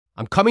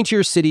I'm coming to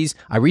your cities.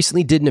 I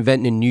recently did an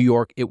event in New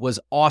York. It was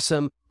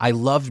awesome. I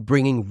loved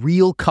bringing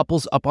real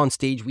couples up on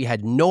stage. We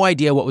had no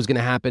idea what was going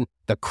to happen.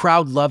 The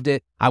crowd loved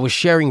it. I was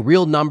sharing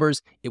real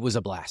numbers. It was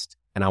a blast,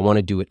 and I want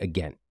to do it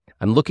again.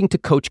 I'm looking to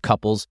coach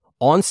couples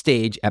on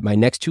stage at my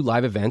next 2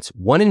 live events,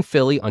 one in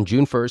Philly on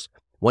June 1st,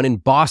 one in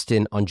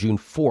Boston on June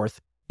 4th.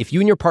 If you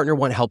and your partner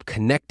want help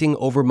connecting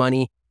over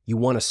money, you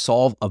want to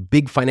solve a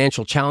big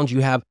financial challenge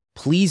you have,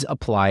 please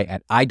apply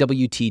at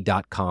iwt.com/live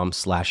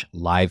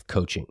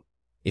coaching.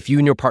 If you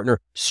and your partner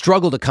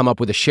struggle to come up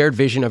with a shared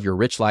vision of your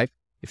rich life,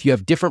 if you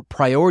have different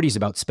priorities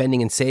about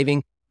spending and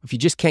saving, if you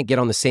just can't get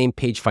on the same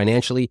page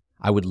financially,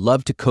 I would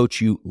love to coach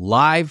you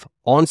live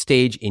on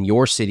stage in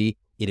your city.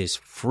 It is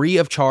free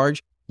of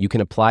charge. You can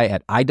apply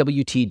at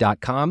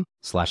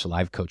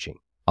iwt.com/live coaching.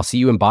 I'll see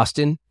you in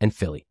Boston and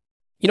Philly.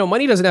 You know,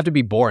 money doesn't have to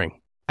be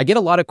boring. I get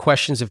a lot of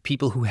questions of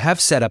people who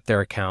have set up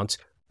their accounts,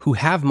 who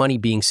have money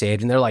being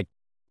saved, and they're like,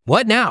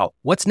 what now?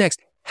 What's next?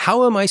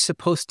 How am I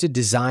supposed to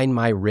design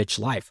my rich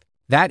life?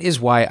 That is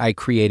why I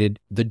created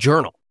the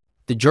journal.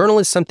 The journal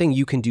is something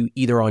you can do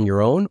either on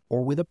your own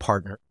or with a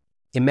partner.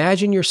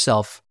 Imagine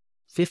yourself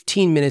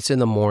 15 minutes in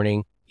the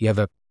morning, you have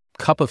a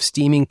cup of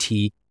steaming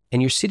tea,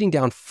 and you're sitting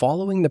down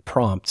following the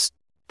prompts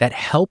that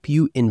help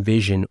you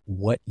envision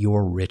what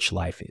your rich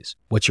life is.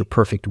 What's your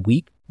perfect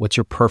week? What's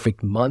your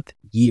perfect month,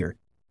 year?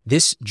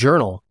 This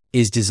journal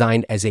is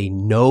designed as a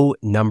no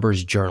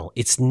numbers journal.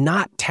 It's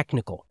not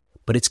technical,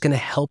 but it's going to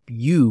help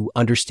you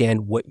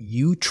understand what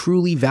you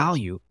truly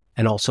value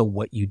and also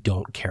what you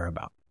don't care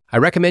about. I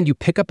recommend you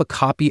pick up a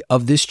copy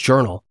of this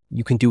journal.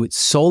 You can do it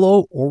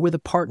solo or with a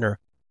partner,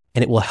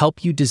 and it will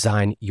help you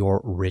design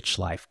your rich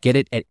life. Get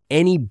it at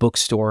any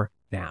bookstore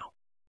now.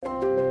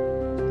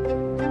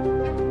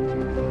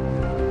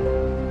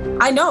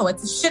 I know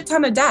it's a shit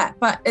ton of debt,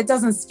 but it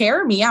doesn't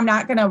scare me. I'm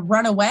not going to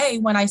run away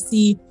when I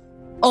see,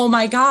 oh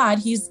my God,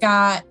 he's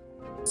got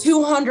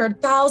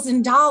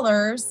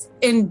 $200,000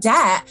 in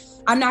debt.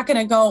 I'm not going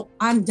to go,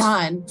 I'm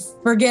done.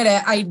 Forget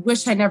it. I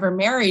wish I never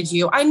married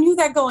you. I knew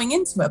that going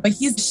into it, but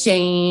he's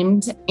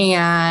shamed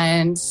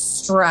and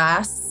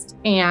stressed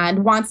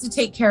and wants to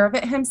take care of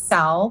it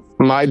himself.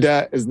 My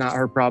debt is not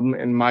her problem.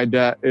 And my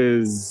debt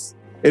is,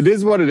 it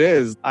is what it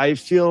is. I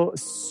feel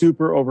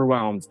super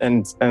overwhelmed.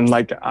 And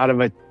like out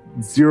of a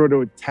 0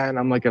 to a 10,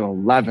 I'm like an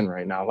 11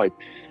 right now. Like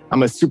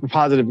I'm a super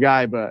positive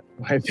guy, but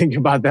when I think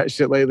about that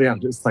shit lately,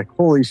 I'm just like,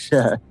 holy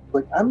shit.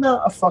 Like, I'm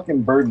not a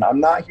fucking burden. I'm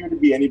not here to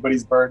be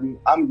anybody's burden.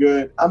 I'm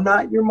good. I'm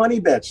not your money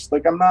bitch.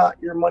 Like, I'm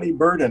not your money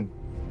burden.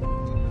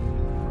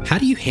 How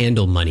do you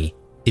handle money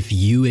if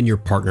you and your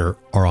partner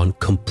are on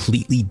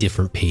completely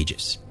different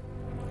pages?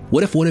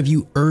 What if one of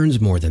you earns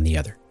more than the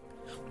other?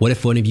 What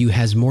if one of you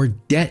has more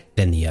debt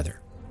than the other?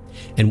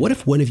 And what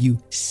if one of you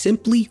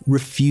simply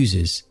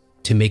refuses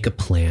to make a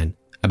plan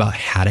about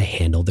how to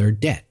handle their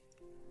debt?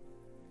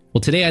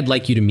 Well, today I'd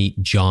like you to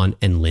meet John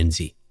and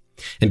Lindsay.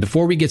 And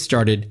before we get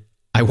started,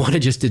 I want to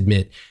just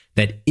admit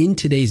that in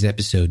today's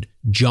episode,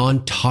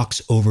 John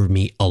talks over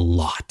me a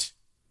lot.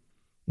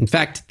 In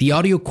fact, the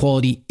audio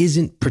quality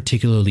isn't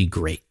particularly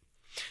great,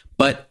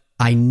 but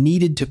I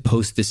needed to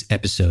post this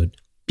episode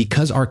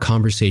because our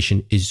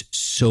conversation is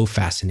so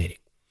fascinating.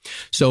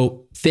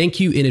 So thank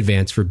you in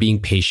advance for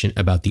being patient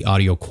about the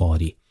audio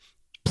quality.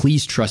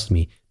 Please trust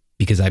me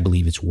because I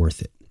believe it's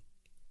worth it.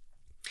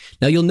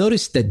 Now, you'll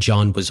notice that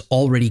John was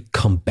already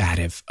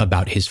combative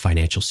about his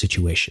financial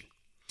situation.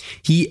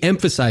 He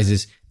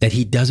emphasizes that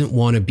he doesn't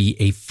want to be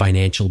a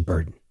financial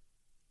burden.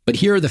 But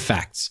here are the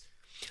facts.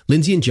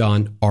 Lindsay and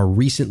John are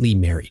recently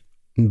married.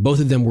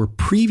 Both of them were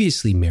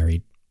previously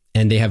married,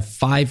 and they have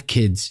 5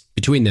 kids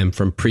between them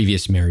from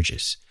previous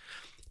marriages.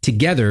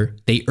 Together,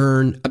 they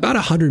earn about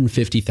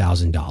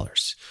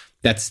 $150,000.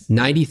 That's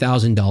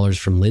 $90,000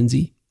 from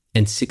Lindsay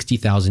and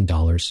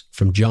 $60,000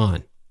 from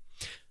John.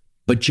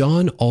 But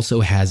John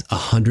also has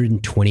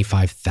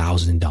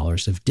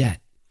 $125,000 of debt,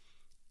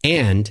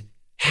 and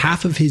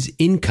half of his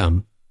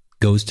income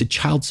goes to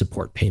child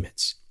support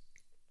payments.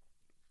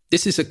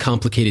 This is a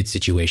complicated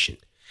situation.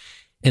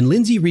 And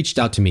Lindsay reached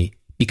out to me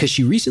because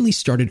she recently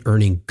started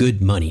earning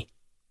good money,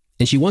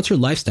 and she wants her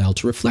lifestyle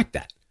to reflect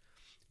that.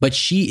 But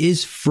she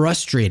is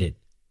frustrated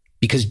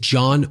because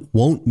John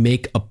won't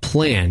make a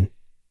plan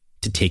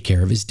to take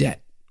care of his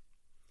debt.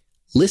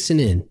 Listen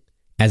in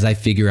as I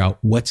figure out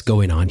what's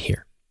going on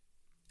here.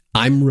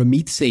 I'm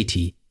Ramit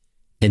Sethi,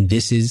 and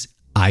this is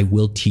I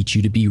Will Teach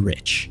You to Be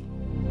Rich.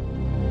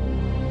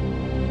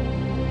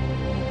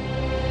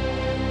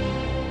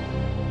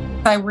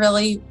 I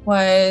really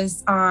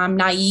was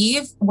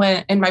naive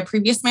when in my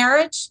previous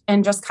marriage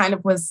and just kind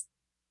of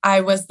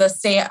I was the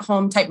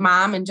stay-at-home type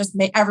mom and just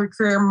every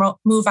career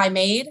move I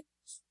made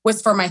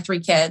was for my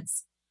 3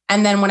 kids.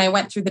 And then when I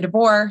went through the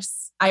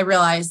divorce, I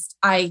realized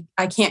I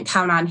can't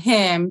count on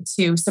him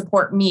to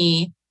support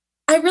me.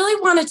 I really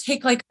want to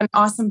take like an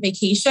awesome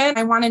vacation.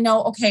 I want to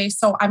know, okay,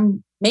 so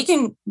I'm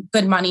making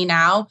good money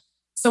now.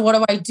 So what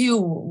do I do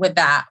with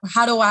that?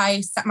 How do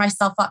I set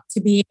myself up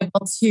to be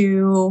able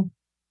to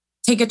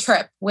take a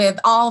trip with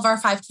all of our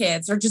 5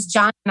 kids or just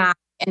John and I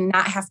and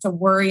not have to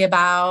worry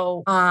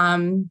about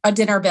a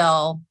dinner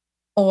bill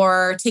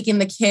or taking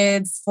the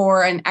kids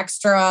for an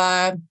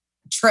extra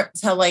trip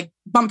to like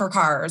bumper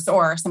cars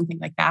or something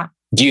like that.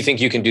 Do you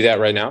think you can do that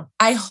right now?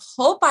 I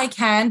hope I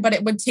can, but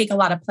it would take a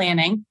lot of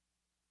planning.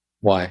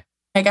 Why?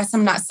 I guess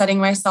I'm not setting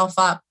myself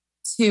up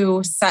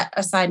to set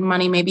aside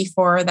money maybe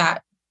for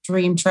that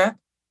dream trip.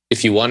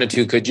 If you wanted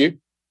to, could you?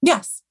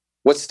 Yes.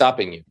 What's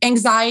stopping you?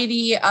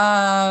 Anxiety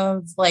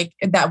of like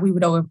that we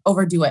would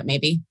overdo it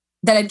maybe.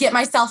 That I'd get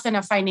myself in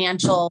a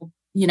financial,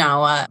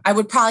 I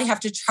would probably have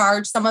to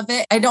charge some of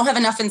it. I don't have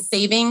enough in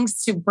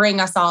savings to bring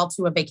us all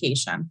to a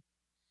vacation.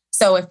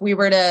 So if we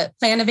were to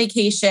plan a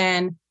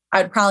vacation,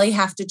 I would probably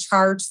have to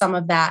charge some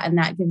of that. And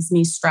that gives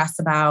me stress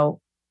about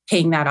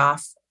paying that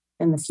off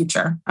in the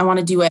future. I want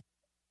to do it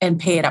and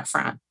pay it up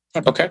front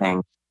type of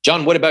thing.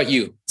 John, what about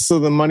you? So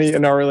the money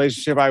in our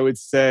relationship, I would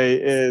say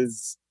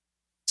is,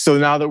 so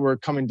now that we're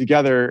coming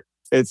together,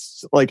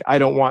 it's like, I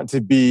want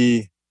to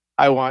be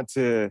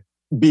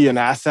an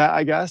asset,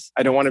 I guess.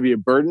 I don't want to be a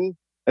burden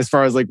as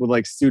far as like with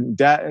like student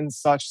debt and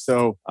such.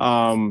 So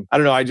I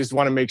don't know. I just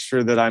want to make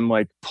sure that I'm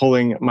like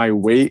pulling my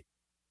weight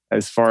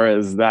as far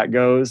as that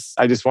goes.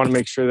 I just want to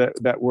make sure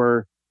that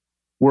we're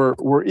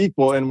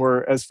equal, and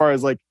we're, as far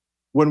as like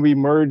when we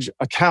merge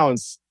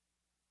accounts,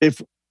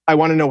 if I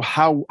want to know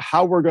how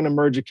we're going to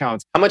merge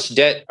accounts. How much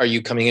debt are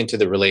you coming into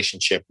the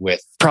relationship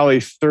with?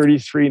 Probably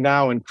 33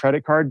 now in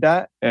credit card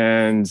debt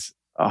and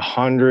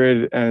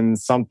 100 and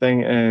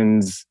something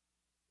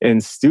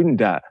in student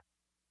debt.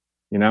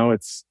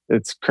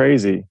 It's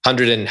crazy.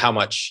 100 and how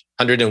much?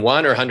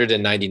 101 or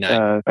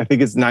 199? I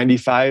think it's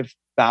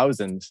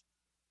 95,000,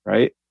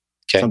 right?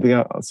 Okay.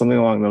 Something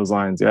along those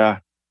lines. Yeah.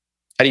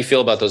 How do you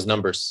feel about those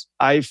numbers?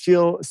 I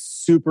feel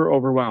super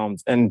overwhelmed,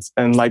 and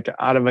like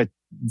out of a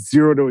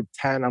 0 to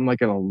 10, I'm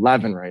like an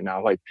 11 right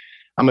now. Like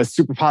I'm a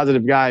super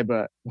positive guy,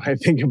 but when I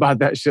think about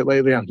that shit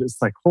lately, I'm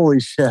just like, holy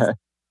shit.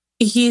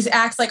 He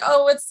acts like,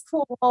 oh, it's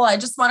cool. I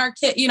just want our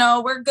kid,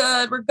 we're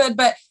good.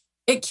 But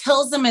it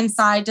kills him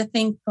inside to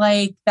think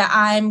like that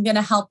I'm going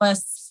to help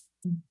us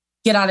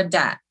get out of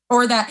debt,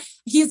 or that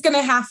he's going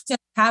to have to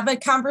have a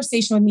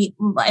conversation with me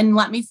and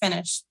let me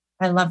finish.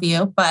 I love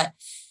you. But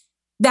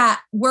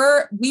that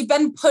we've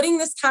been putting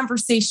this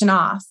conversation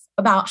off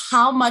about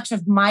how much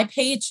of my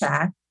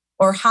paycheck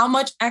or how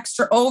much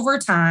extra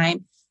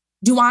overtime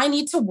do I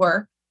need to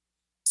work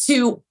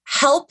to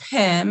help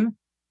him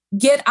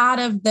get out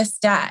of this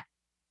debt.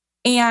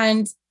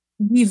 And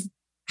we've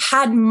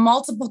had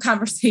multiple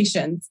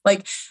conversations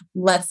like,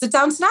 let's sit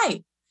down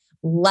tonight.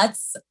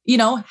 Let's,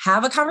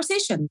 have a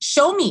conversation.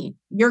 Show me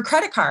your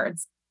credit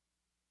cards.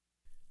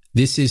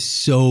 This is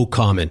so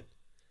common.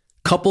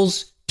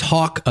 Couples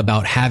talk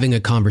about having a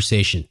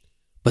conversation,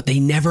 but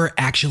they never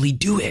actually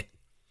do it.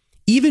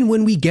 Even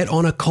when we get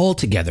on a call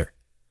together,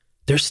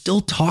 they're still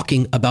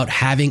talking about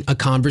having a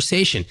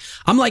conversation.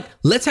 I'm like,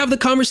 let's have the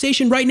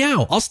conversation right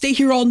now. I'll stay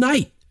here all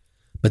night.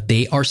 But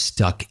they are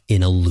stuck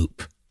in a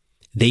loop.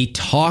 They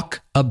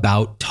talk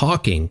about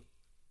talking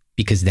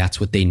because that's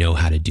what they know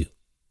how to do.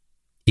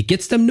 It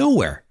gets them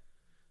nowhere.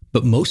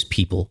 But most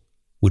people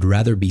would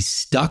rather be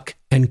stuck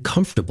and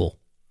comfortable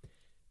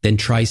than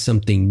try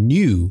something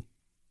new,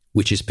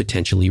 which is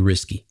potentially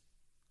risky.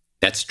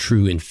 That's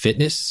true in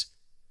fitness,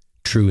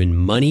 true in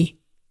money,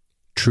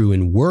 true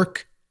in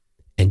work,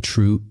 and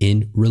true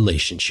in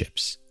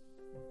relationships.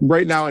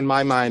 Right now in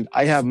my mind,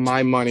 I have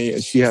my money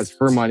and she has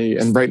her money.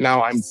 And right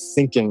now I'm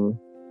sinking,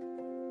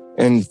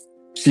 and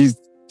she's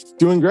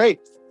doing great,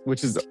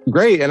 which is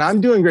great. And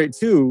I'm doing great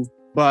too.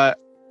 But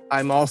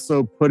I'm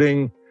also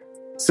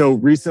so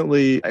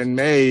recently in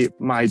May,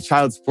 my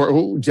child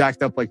support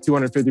jacked up like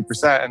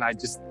 250%. And I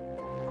just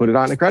put it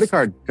on a credit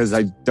card because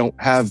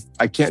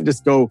I can't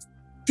just go,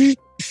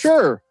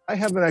 sure, I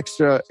have an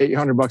extra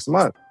 $800 a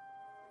month.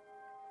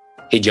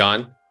 Hey,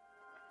 John,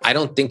 I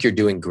don't think you're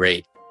doing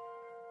great.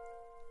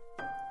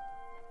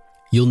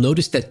 You'll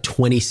notice that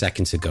 20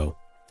 seconds ago,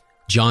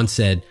 John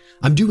said,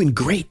 I'm doing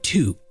great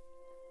too.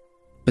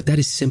 But that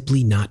is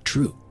simply not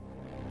true.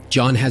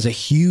 John has a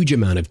huge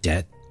amount of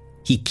debt.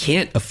 He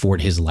can't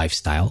afford his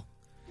lifestyle.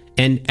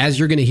 And as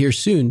you're going to hear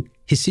soon,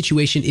 his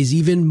situation is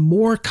even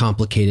more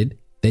complicated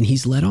than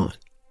he's let on.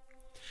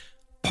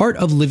 Part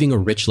of living a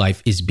rich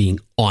life is being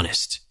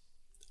honest.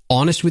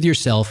 Honest with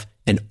yourself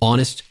and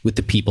honest with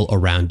the people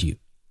around you.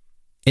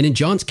 And in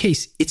John's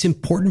case, it's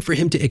important for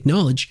him to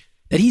acknowledge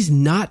that he's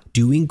not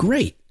doing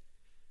great.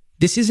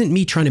 This isn't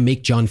me trying to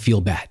make John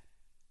feel bad.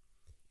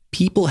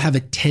 People have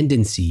a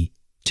tendency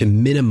to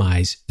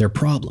minimize their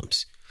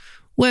problems.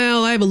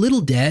 Well, I have a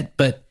little debt,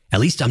 but at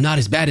least I'm not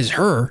as bad as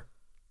her.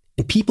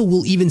 And people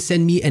will even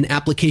send me an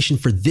application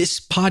for this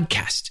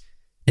podcast.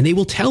 And they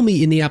will tell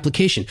me in the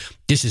application,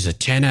 this is a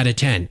 10 out of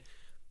 10.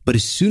 But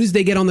as soon as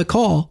they get on the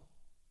call,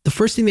 the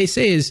first thing they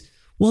say is,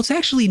 well, it's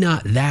actually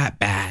not that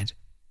bad.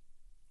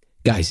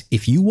 Guys,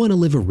 if you want to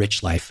live a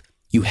rich life,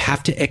 you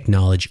have to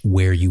acknowledge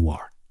where you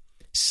are.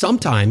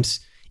 Sometimes,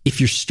 if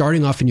you're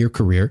starting off in your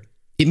career,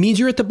 it means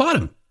you're at the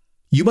bottom.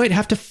 You might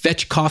have to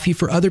fetch coffee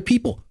for other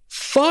people.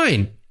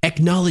 Fine,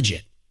 acknowledge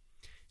it.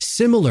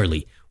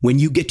 Similarly, when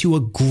you get to a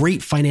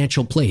great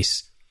financial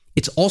place,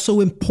 it's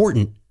also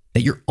important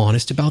that you're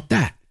honest about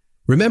that.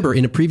 Remember,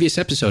 in a previous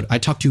episode, I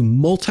talked to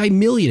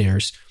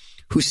multimillionaires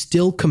who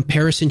still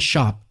comparison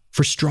shop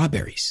for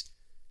strawberries.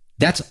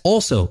 That's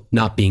also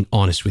not being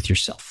honest with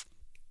yourself.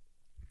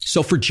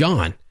 So for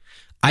John,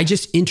 I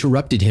just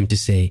interrupted him to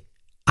say,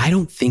 I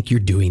don't think you're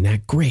doing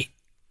that great.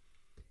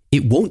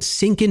 It won't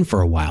sink in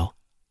for a while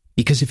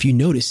because if you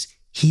notice,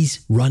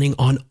 he's running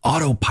on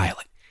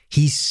autopilot.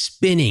 He's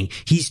spinning,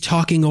 he's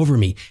talking over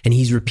me, and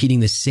he's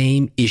repeating the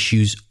same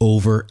issues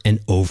over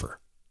and over.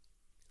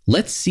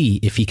 Let's see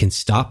if he can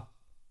stop,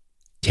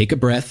 take a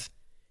breath,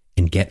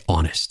 and get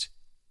honest.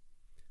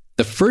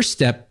 The first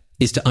step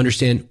is to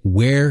understand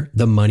where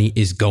the money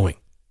is going.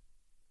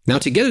 Now,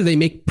 together they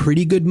make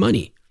pretty good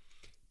money.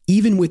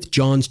 Even with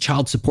John's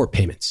child support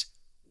payments,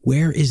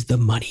 where is the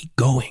money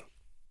going?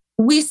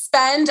 We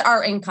spend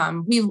our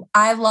income.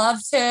 I love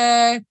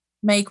to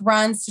make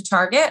runs to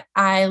Target.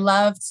 I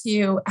love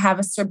to have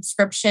a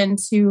subscription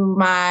to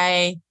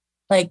my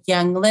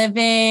Young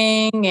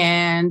Living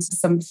and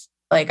some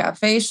a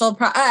facial.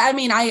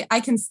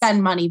 I can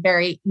spend money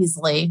very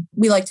easily.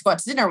 We like to go out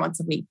to dinner once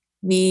a week.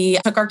 We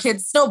took our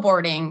kids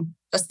snowboarding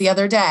just the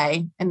other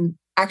day and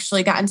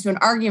actually got into an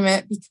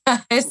argument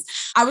because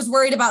I was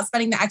worried about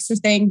spending the extra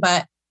thing,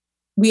 but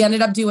we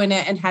ended up doing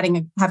it and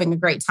having a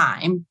great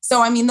time.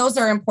 So, those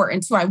are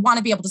important too. I want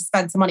to be able to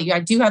spend some money. I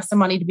do have some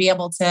money to be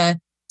able to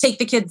take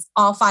the kids,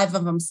 all 5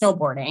 of them,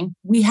 snowboarding.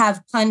 We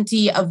have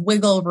plenty of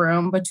wiggle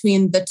room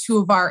between the 2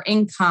 of our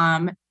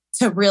income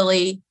to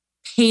really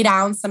pay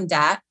down some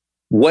debt.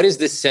 What is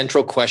the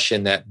central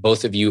question that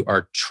both of you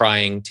are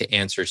trying to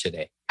answer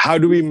today? How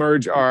do we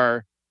merge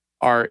our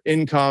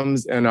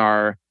incomes and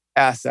our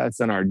assets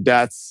and our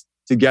debts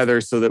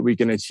together so that we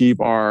can achieve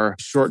our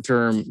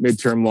short-term,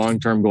 mid-term,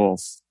 long-term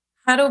goals?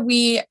 How do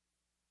we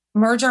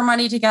merge our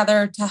money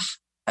together to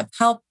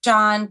help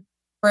John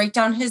break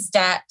down his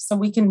debt so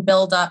we can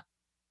build up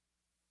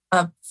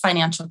a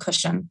financial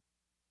cushion?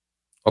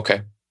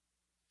 Okay.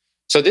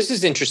 So this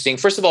is interesting.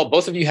 First of all,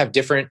 both of you have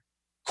different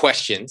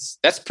questions.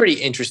 That's pretty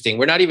interesting.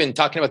 We're not even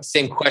talking about the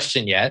same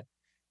question yet,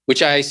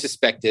 which I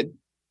suspected.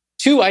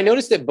 2, I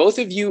noticed that both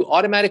of you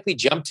automatically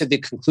jumped to the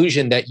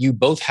conclusion that you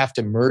both have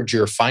to merge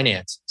your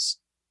finances.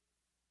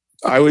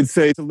 I would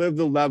say to live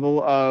the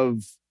level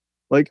of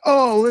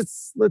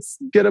let's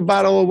get a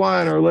bottle of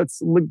wine or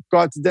let's go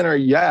out to dinner.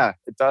 Yeah,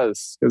 it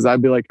does. Because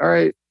I'd be like, all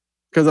right.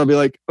 Because I'll be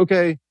like,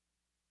 okay,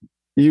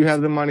 you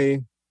have the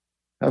money,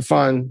 have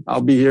fun.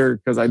 I'll be here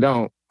because I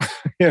don't,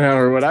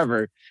 or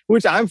whatever,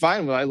 which I'm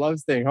fine with. I love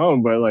staying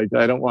home, but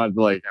I don't want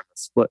to have a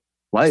split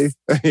life,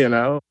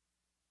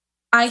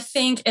 I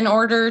think in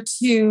order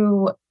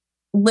to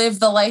live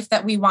the life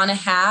that we want to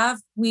have,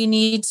 we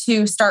need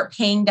to start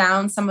paying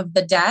down some of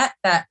the debt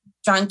that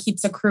John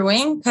keeps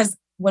accruing. Because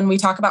when we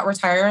talk about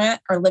retirement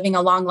or living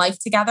a long life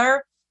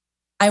together,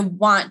 I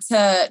want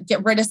to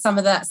get rid of some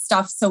of that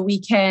stuff so we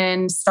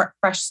can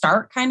fresh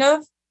start kind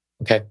of.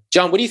 Okay.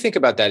 John, what do you think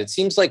about that? It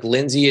seems like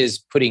Lindsay is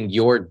putting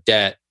your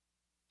debt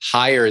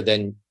higher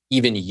than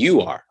even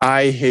you are.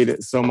 I hate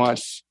it so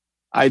much.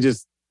 I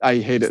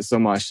hate it so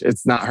much.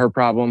 It's not her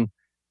problem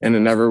and it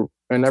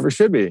never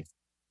should be.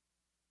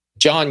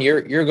 John,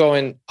 you're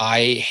going,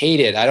 I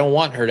hate it. I don't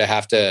want her to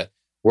have to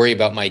worry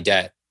about my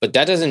debt. But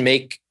that doesn't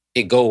make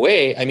it go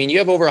away. You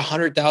have over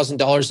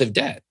 $100,000 of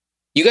debt.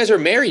 You guys are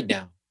married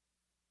now.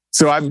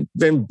 So I've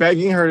been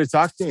begging her to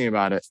talk to me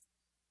about it.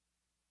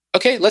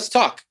 Okay, let's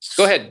talk.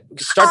 Go ahead.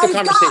 Start the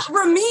conversation. I've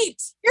got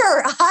Ramit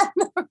here on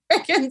the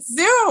freaking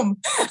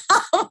Zoom.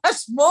 How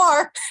much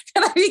more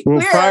can I be clear?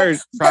 Well,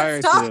 prior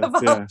Let's talk to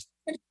this, about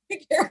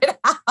figure it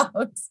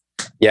out.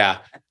 Yeah.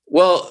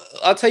 Well,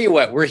 I'll tell you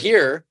what, we're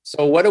here.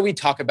 So why don't we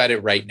talk about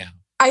it right now?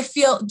 I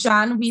feel,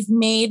 John, we've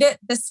made it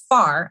this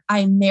far.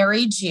 I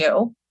married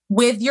you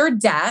with your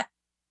debt.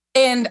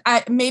 And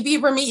maybe,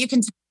 Ramit, you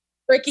can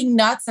freaking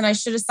nuts and I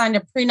should have signed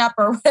a prenup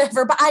or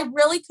whatever, but I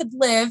really could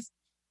live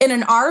in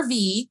an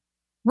RV,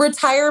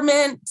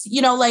 retirement,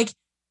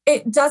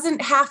 it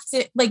doesn't have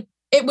to,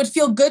 it would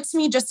feel good to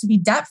me just to be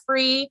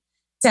debt-free,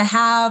 to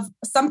have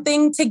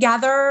something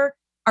together,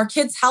 our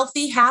kids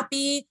healthy,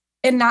 happy,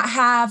 and not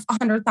have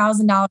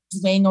 $100,000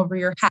 weighing over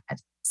your head.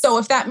 So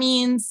if that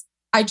means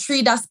I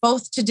treat us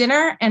both to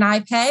dinner and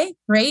I pay,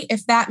 great.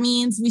 If that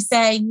means we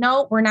say,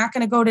 no, we're not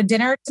going to go to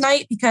dinner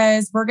tonight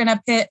because we're going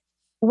to pit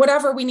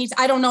whatever we need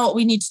to, I don't know what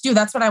we need to do.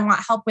 That's what I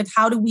want help with.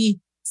 How do we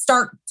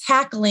start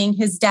tackling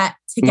his debt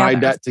together? My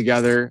debt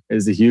together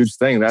is a huge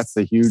thing. That's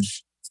a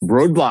huge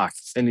roadblock.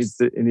 It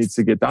needs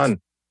to get done.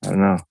 I don't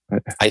know.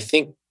 I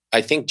think,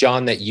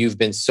 John, that you've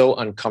been so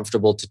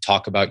uncomfortable to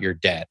talk about your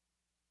debt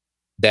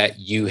that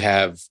you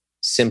have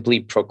simply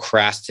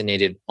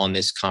procrastinated on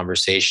this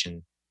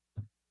conversation.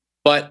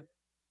 But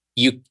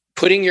you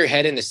putting your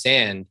head in the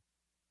sand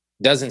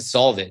doesn't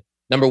solve it.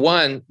 Number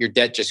 1, your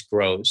debt just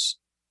grows.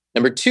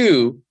 Number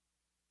 2,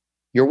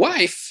 your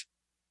wife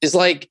is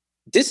like,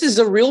 this is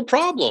a real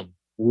problem.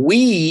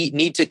 We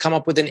need to come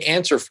up with an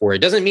answer for it.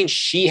 It doesn't mean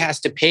she has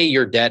to pay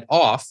your debt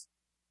off,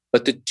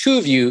 but the 2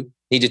 of you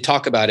need to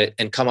talk about it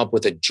and come up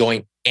with a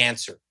joint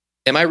answer.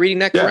 Am I reading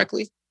that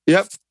correctly?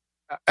 Yep.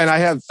 And I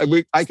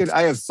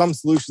have some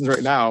solutions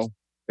right now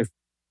if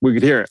we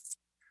could hear it.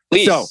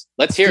 Please, so,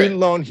 let's hear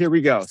student loan, here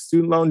we go.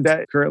 Student loan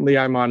debt. Currently,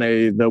 I'm on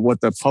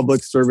the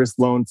Public Service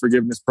Loan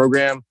Forgiveness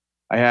Program.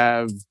 I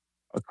have,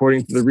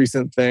 according to the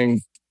recent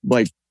thing,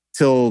 like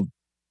till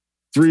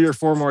 3 or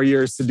 4 more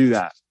years to do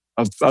that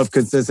of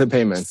consistent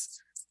payments.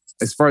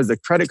 As far as the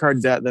credit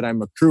card debt that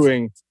I'm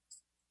accruing,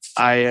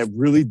 I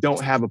really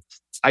don't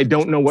I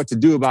don't know what to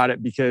do about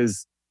it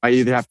because I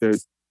either have to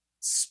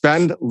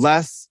spend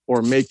less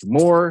or make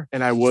more.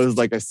 And I was,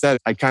 like I said,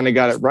 I kind of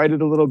got it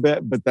righted a little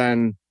bit, but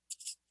then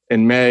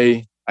in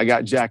May, I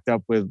got jacked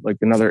up with like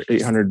another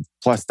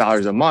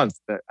 $800+ a month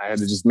that I had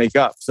to just make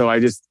up. So I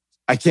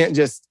can't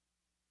just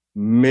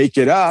make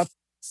it up.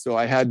 So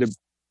I had to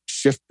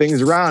shift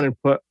things around and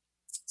put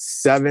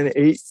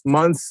 7-8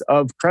 months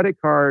of credit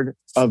card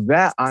of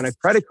that on a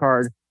credit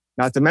card.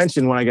 Not to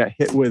mention when I got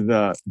hit with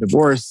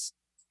divorce.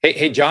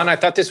 Hey, John, I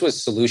thought this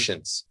was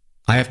solutions.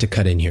 I have to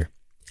cut in here.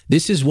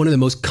 This is one of the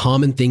most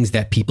common things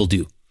that people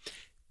do.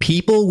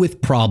 People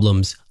with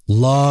problems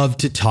love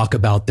to talk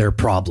about their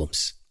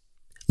problems.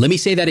 Let me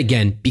say that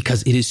again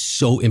because it is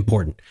so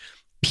important.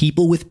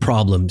 People with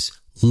problems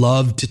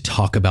love to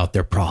talk about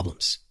their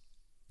problems.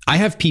 I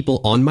have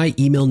people on my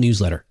email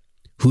newsletter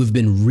who have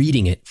been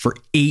reading it for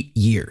 8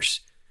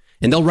 years.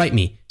 And they'll write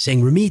me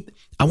saying, Ramit,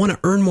 I want to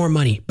earn more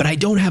money, but I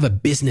don't have a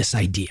business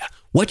idea.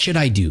 What should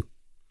I do?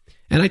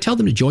 And I tell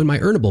them to join my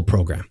Earnable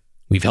program.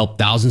 We've helped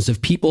thousands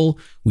of people.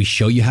 We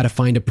show you how to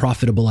find a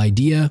profitable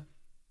idea.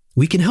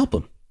 We can help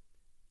them.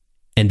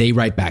 And they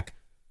write back,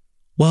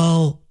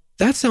 well,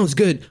 that sounds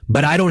good,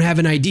 but I don't have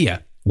an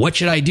idea. What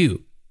should I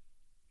do?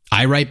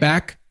 I write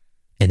back,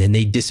 and then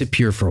they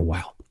disappear for a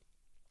while.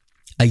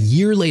 A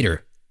year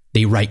later,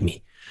 they write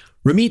me,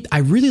 Ramit, I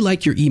really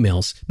like your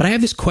emails, but I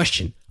have this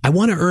question. I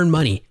want to earn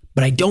money,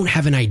 but I don't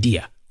have an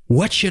idea.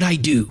 What should I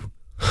do?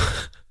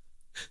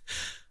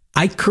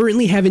 I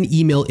currently have an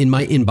email in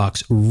my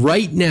inbox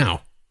right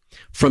now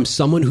from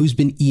someone who's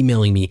been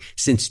emailing me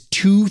since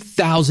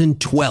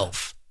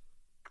 2012.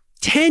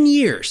 10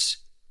 years.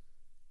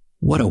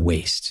 What a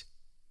waste.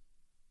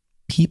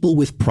 People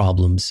with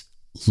problems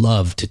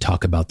love to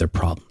talk about their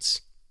problems.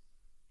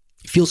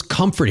 It feels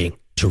comforting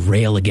to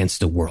rail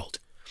against the world.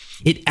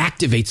 It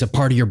activates a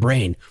part of your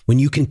brain when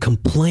you can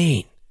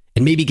complain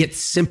and maybe get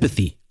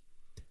sympathy.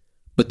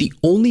 But the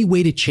only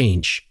way to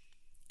change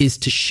is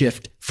to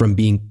shift from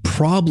being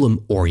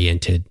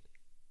problem-oriented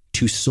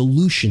to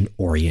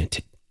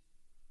solution-oriented.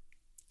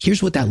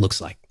 Here's what that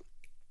looks like.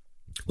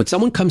 When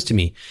someone comes to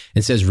me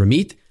and says,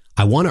 Ramit,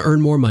 I want to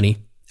earn more money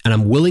and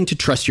I'm willing to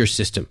trust your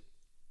system.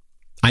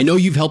 I know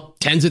you've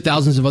helped tens of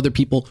thousands of other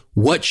people.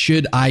 What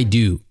should I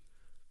do?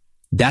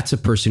 That's a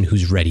person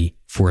who's ready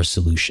for a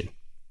solution.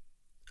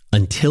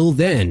 Until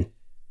then,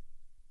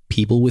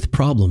 people with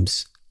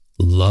problems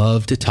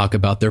love to talk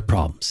about their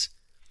problems,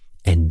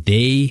 and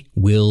they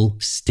will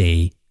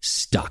stay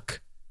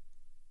stuck.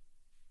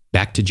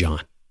 Back to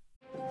John.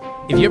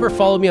 If you ever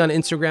follow me on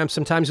Instagram,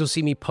 sometimes you'll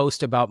see me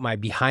post about my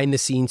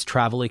behind-the-scenes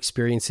travel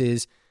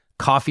experiences,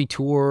 coffee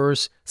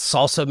tours,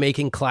 salsa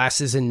making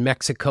classes in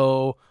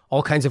Mexico,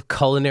 all kinds of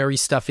culinary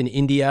stuff in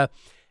India.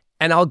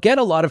 And I'll get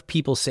a lot of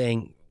people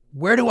saying,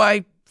 where do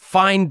I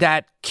find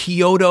that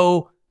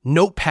Kyoto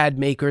notepad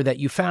maker that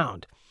you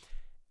found?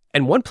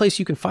 And one place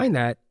you can find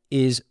that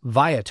is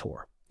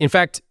Viator. In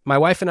fact, my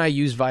wife and I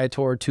used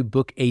Viator to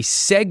book a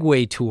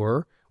Segway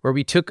tour where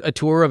we took a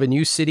tour of a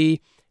new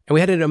city and we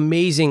had an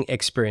amazing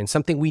experience,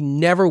 something we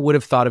never would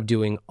have thought of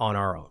doing on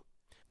our own.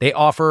 They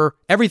offer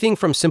everything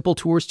from simple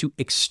tours to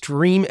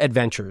extreme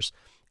adventures.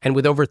 And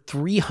with over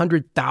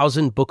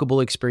 300,000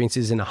 bookable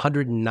experiences in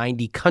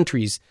 190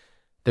 countries,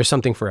 there's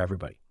something for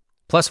everybody.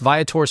 Plus,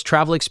 Viator's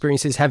travel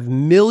experiences have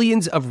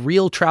millions of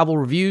real travel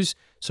reviews,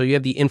 so you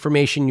have the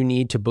information you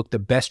need to book the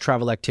best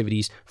travel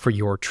activities for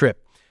your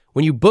trip.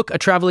 When you book a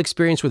travel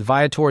experience with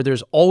Viator,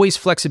 there's always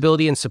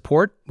flexibility and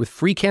support with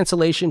free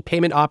cancellation,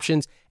 payment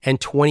options, and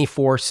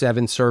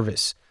 24/7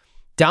 service.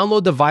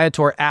 Download the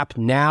Viator app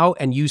now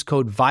and use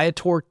code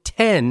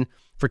Viator10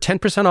 for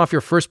 10% off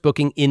your first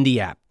booking in the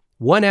app.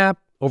 One app,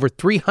 over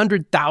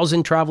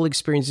 300,000 travel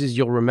experiences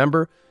you'll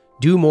remember.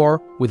 Do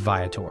more with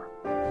Viator.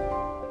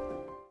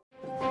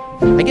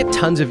 I get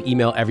tons of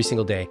email every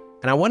single day,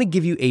 and I want to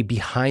give you a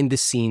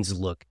behind-the-scenes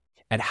look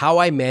at how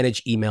I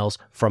manage emails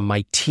from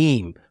my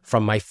team,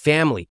 from my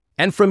family,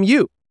 and from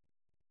you.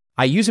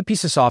 I use a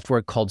piece of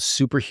software called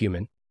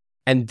Superhuman,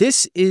 and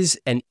this is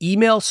an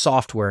email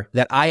software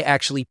that I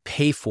actually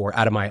pay for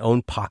out of my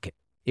own pocket.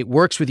 It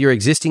works with your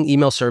existing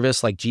email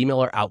service like Gmail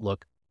or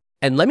Outlook,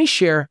 and let me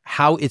share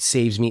how it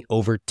saves me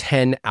over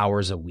 10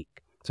 hours a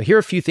week. So here are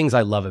a few things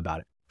I love about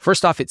it.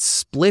 First off, it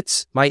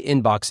splits my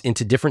inbox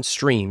into different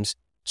streams,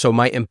 so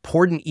my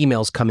important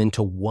emails come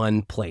into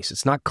one place.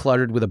 It's not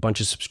cluttered with a bunch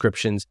of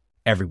subscriptions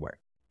everywhere.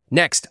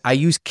 Next, I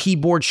use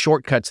keyboard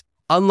shortcuts,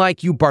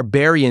 unlike you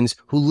barbarians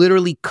who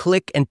literally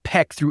click and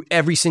peck through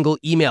every single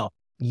email.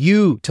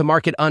 U to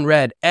mark it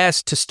unread,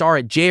 S to star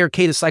it, J or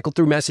K to cycle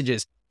through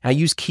messages. I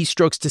use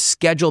keystrokes to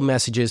schedule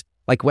messages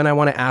Like when I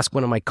want to ask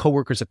one of my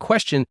coworkers a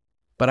question,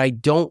 but I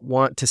don't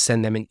want to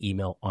send them an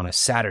email on a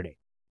Saturday.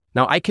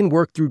 Now, I can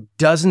work through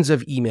dozens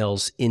of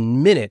emails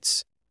in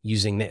minutes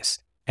using this.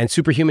 And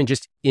Superhuman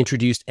just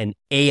introduced an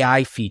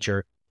AI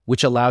feature,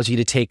 which allows you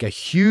to take a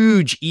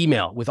huge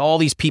email with all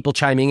these people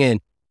chiming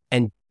in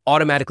and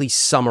automatically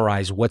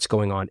summarize what's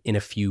going on in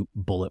a few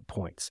bullet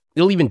points.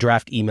 It'll even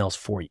draft emails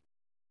for you.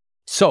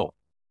 So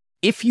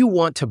if you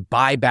want to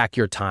buy back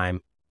your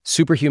time,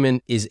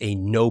 Superhuman is a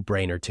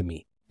no-brainer to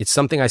me. It's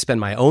something I spend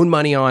my own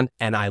money on,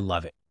 and I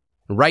love it.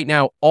 Right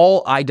now,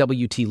 all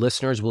IWT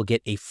listeners will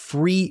get a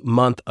free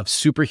month of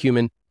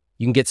Superhuman.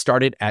 You can get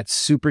started at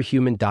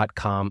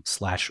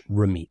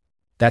superhuman.com/Ramit.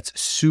 That's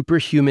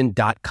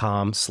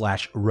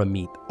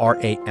superhuman.com/Ramit,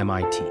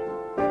 R-A-M-I-T.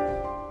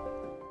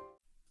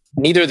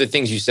 Neither of the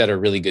things you said are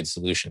really good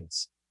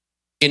solutions.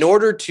 In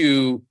order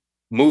to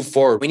move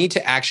forward, we need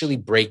to actually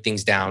break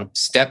things down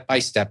step by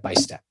step by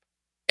step.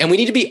 And we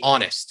need to be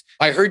honest.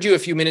 I heard you a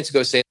few minutes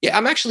ago say, yeah,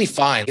 I'm actually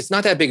fine. It's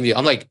not that big of a deal.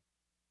 I'm like,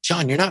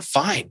 John, you're not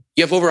fine.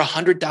 You have over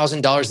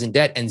 $100,000 in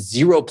debt and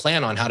zero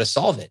plan on how to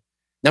solve it.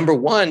 Number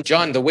one,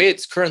 John, the way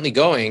it's currently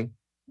going,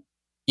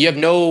 you have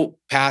no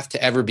path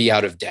to ever be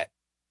out of debt.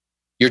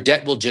 Your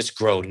debt will just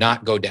grow,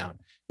 not go down.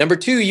 Number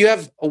two, you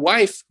have a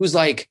wife who's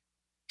like,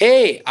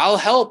 hey, I'll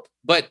help,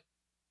 but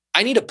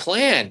I need a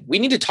plan. We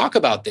need to talk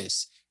about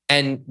this.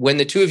 And when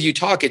the two of you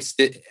talk,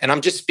 and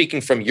I'm just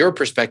speaking from your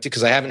perspective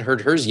because I haven't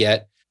heard hers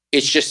yet,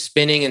 it's just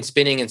spinning and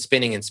spinning and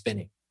spinning and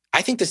spinning.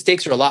 I think the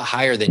stakes are a lot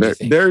higher than you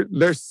think.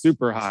 They're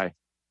super high.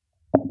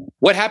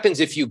 What happens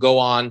if you go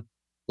on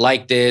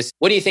like this?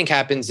 What do you think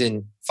happens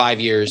in 5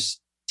 years,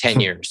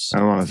 10 years? I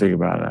don't want to think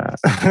about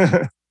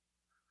that.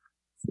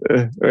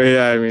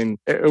 Yeah, I mean,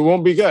 it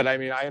won't be good. I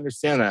mean, I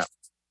understand that.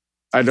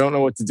 I don't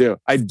know what to do.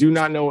 I do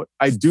not know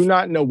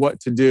what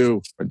to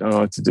do. I don't know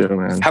what to do,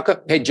 man. How come?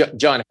 Hey,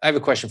 John, I have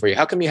a question for you.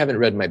 How come you haven't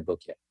read my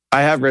book yet?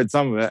 I have read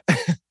some of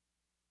it.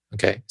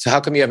 Okay. So how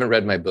come you haven't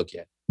read my book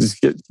yet?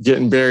 Just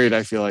getting buried.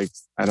 I feel like,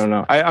 I don't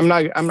know. I'm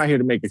not here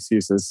to make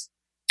excuses.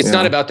 It's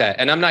not about that.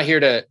 And I'm not here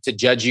to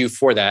judge you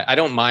for that. I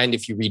don't mind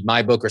if you read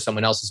my book or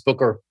someone else's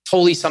book or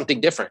totally something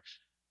different.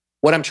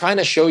 What I'm trying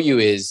to show you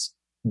is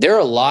there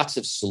are lots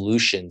of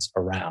solutions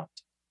around.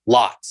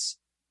 Lots.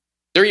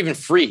 They're even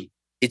free.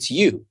 It's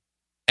you.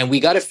 And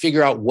we got to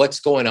figure out what's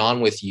going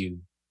on with you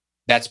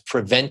that's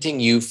preventing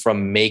you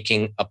from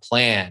making a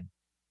plan.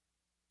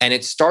 And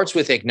it starts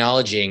with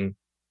acknowledging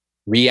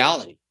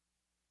reality.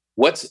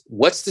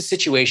 What's the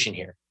situation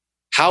here?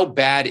 How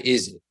bad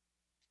is it?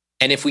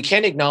 And if we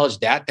can't acknowledge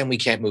that, then we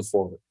can't move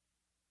forward.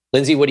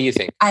 Lindsay, what do you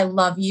think? I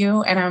love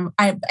you, and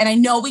I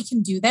know we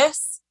can do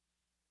this,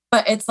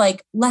 but it's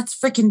like, let's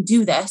freaking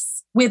do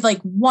this with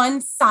like one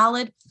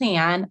solid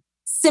plan,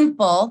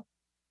 simple,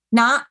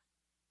 not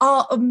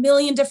a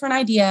million different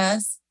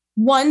ideas,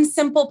 one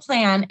simple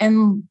plan,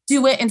 and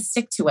do it and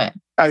stick to it.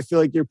 I feel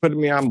like you're putting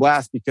me on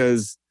blast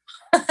because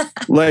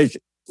like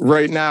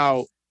right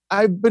now,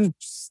 I've been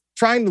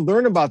trying to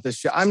learn about this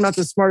shit. I'm not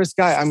the smartest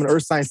guy. I'm an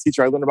earth science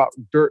teacher. I learned about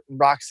dirt and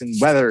rocks and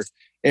weather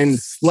and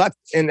slept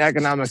in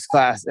economics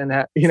class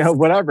and,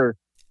 whatever.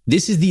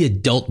 This is the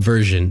adult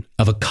version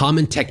of a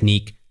common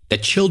technique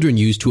that children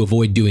use to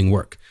avoid doing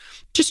work.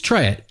 Just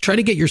try it. Try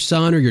to get your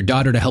son or your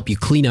daughter to help you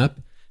clean up.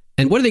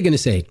 And what are they going to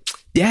say?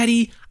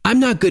 Daddy, I'm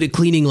not good at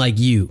cleaning like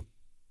you.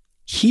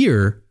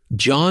 Here,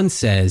 John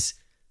says,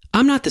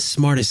 I'm not the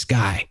smartest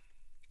guy,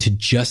 to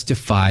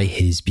justify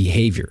his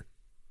behavior.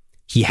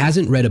 He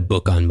hasn't read a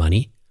book on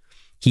money.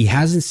 He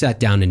hasn't sat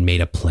down and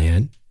made a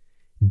plan.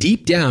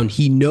 Deep down,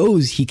 he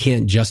knows he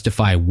can't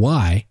justify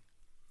why.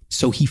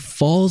 So he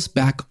falls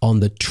back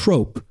on the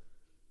trope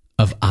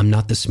of I'm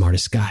not the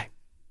smartest guy.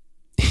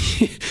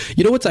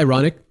 You know what's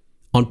ironic?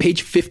 On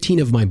page 15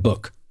 of my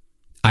book,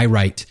 I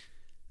write,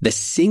 the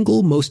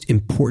single most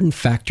important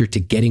factor to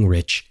getting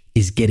rich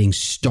is getting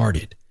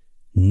started,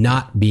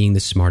 not being the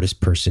smartest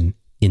person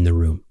in the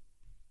room.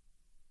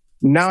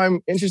 Now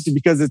I'm interested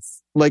because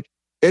it's like,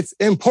 it's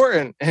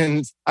important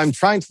and I'm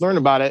trying to learn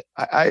about it.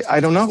 I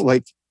don't know,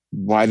 like,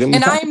 why didn't we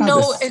talk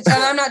about this?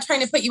 And I'm not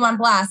trying to put you on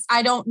blast.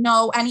 I don't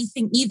know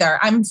anything either.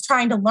 I'm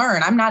trying to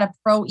learn. I'm not a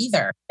pro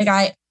either.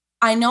 Like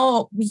I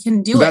know we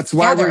can do it. That's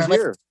why we're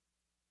here. Like,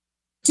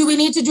 do we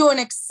need to do an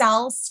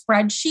Excel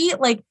spreadsheet?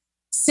 Like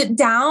sit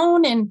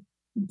down and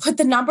put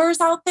the numbers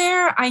out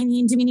there?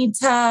 Do we need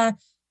to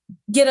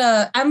get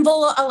a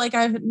envelope? Like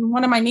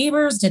one of my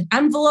neighbors did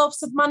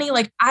envelopes of money.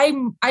 Like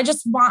I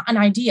just want an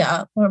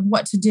idea of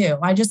what to do.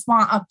 I just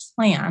want a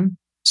plan.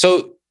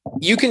 So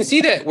you can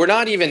see that we're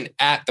not even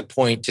at the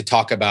point to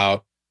talk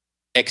about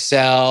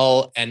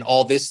Excel and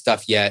all this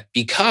stuff yet,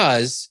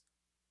 because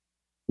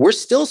we're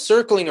still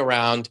circling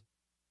around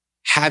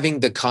having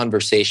the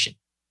conversation.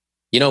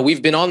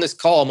 We've been on this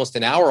call almost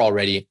an hour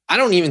already. I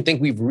don't even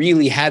think we've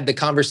really had the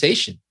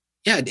conversation.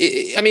 Yeah.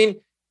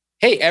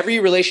 Hey, every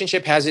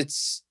relationship has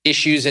its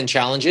issues and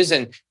challenges,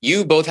 and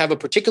you both have a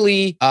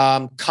particularly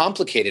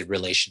complicated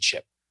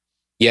relationship.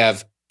 You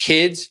have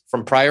kids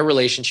from prior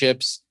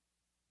relationships.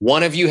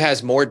 One of you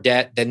has more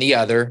debt than the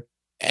other,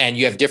 and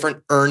you have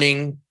different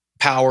earning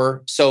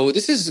power. So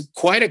this is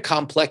quite a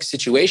complex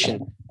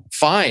situation.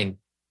 Fine.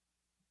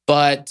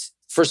 But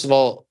first of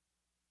all,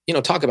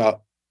 talk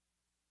about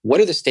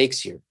what are the stakes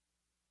here?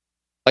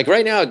 Like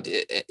right now,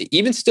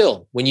 even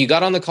still, when you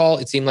got on the call,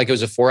 it seemed like it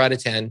was a 4 out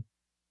of 10.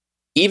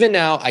 Even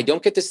now, I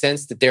don't get the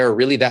sense that there are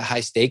really that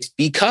high stakes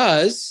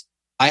because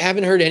I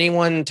haven't heard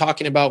anyone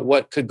talking about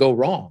what could go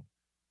wrong.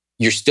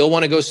 You still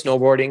want to go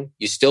snowboarding.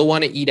 You still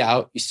want to eat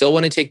out. You still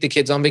want to take the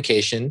kids on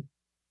vacation.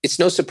 It's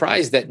no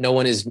surprise that no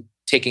one is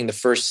taking the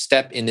first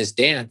step in this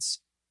dance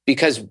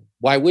because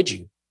why would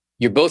you?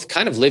 You're both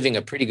kind of living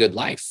a pretty good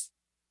life.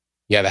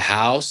 You have a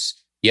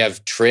house, you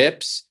have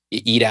trips,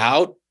 you eat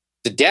out.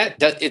 The debt,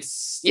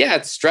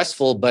 it's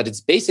stressful, but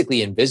it's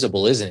basically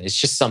invisible, isn't it? It's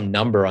just some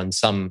number on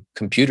some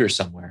computer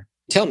somewhere.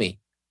 Tell me,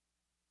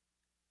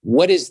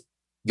 what is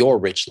your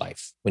rich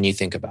life when you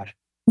think about it?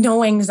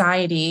 No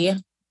anxiety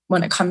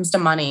when it comes to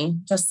money,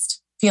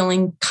 just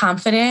feeling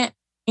confident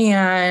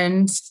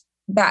and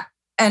that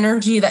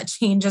energy that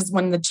changes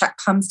when the check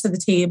comes to the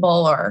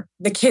table or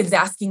the kids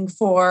asking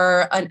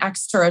for an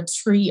extra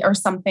treat or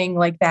something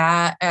like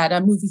that at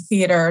a movie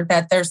theater,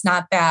 that there's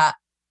not that,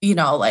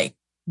 like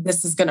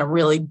this is going to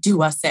really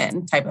do us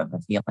in type of a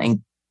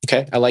feeling.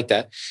 Okay. I like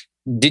that.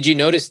 Did you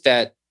notice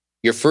that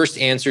your first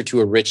answer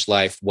to a rich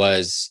life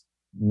was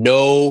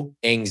no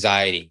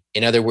anxiety?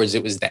 In other words,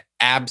 it was the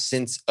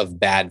absence of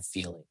bad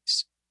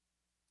feelings.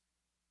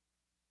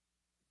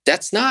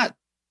 That's not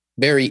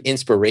very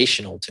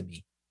inspirational to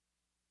me.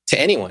 To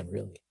anyone,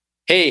 really.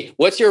 Hey,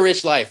 what's your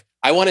rich life?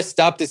 I want to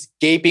stop this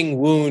gaping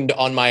wound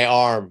on my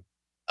arm.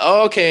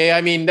 Okay,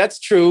 I mean, that's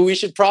true. We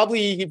should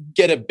probably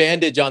get a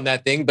bandage on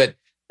that thing, but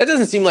that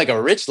doesn't seem like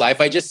a rich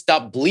life. I just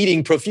stopped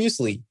bleeding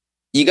profusely.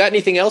 You got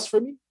anything else for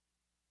me?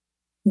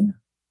 Yeah.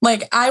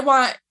 Like, I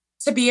want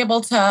to be able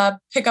to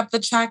pick up the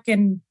check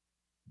and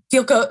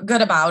feel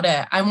good about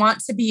it. I want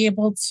to be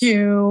able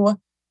to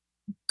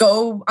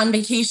go on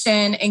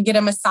vacation and get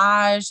a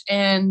massage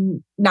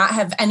and not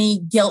have any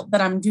guilt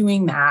that I'm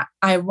doing that.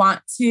 I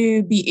want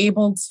to be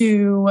able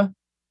to,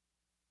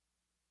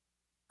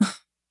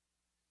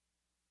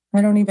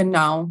 I don't even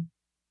know,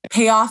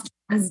 pay off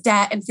his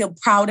debt and feel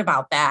proud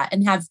about that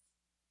and have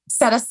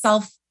set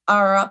ourselves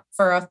up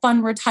for a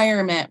fun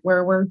retirement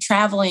where we're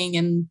traveling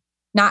and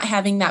not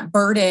having that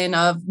burden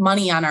of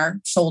money on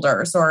our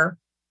shoulders or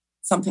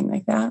something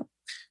like that.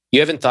 You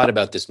haven't thought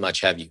about this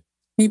much, have you?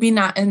 Maybe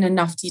not in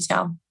enough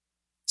detail.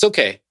 It's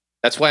okay.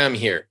 That's why I'm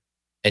here.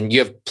 And you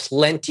have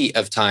plenty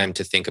of time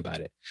to think about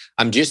it.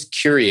 I'm just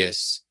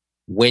curious,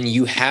 when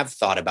you have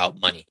thought about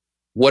money,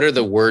 what are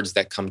the words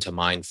that come to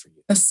mind for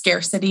you? The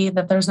scarcity,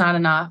 that there's not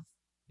enough.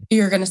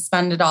 You're going to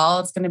spend it all.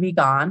 It's going to be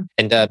gone.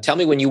 And tell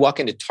me, when you walk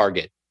into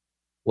Target,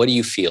 what do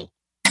you feel?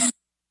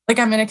 Like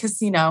I'm in a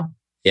casino.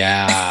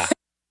 Yeah.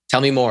 Tell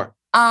me more.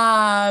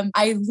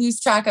 I lose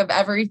track of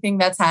everything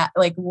that's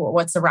like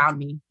what's around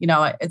me.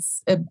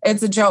 It's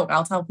a joke.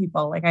 I'll tell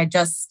people, like, I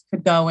just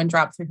could go and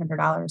drop $300.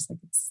 Like,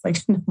 it's like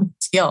no big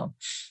deal.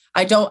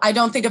 I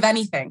don't think of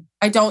anything.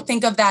 I don't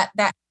think of that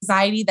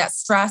anxiety, that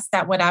stress,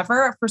 that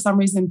whatever. For some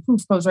reason,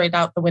 poof, goes right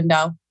out the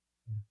window.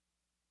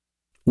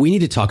 We need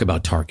to talk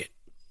about Target.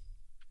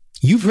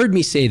 You've heard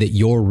me say that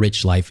your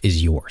rich life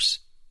is yours.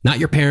 Not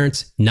your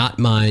parents, not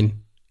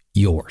mine,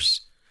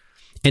 yours.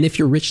 And if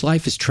your rich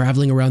life is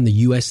traveling around the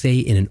USA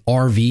in an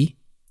RV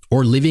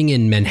or living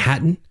in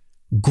Manhattan,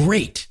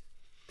 great.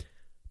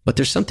 But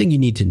there's something you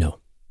need to know.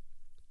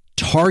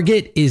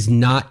 Target is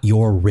not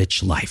your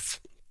rich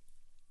life.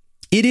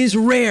 It is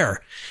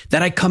rare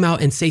that I come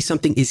out and say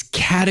something is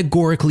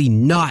categorically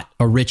not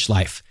a rich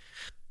life.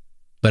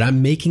 But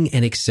I'm making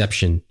an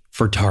exception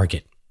for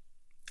Target.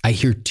 I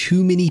hear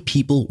too many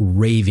people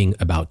raving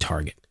about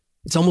Target.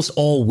 It's almost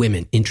all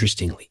women,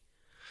 interestingly.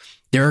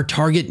 There are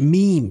Target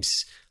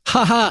memes.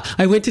 Haha,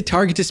 I went to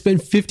Target to spend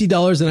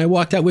 $50 and I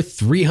walked out with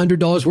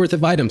 $300 worth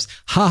of items.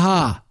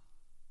 Haha.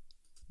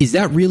 Is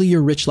that really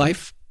your rich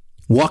life?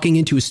 Walking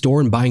into a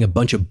store and buying a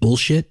bunch of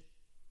bullshit?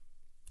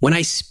 When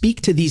I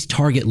speak to these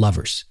Target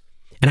lovers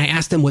and I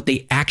ask them what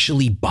they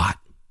actually bought,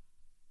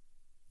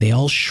 they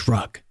all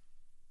shrug.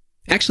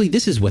 Actually,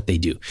 this is what they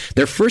do.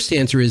 Their first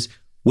answer is,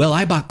 well,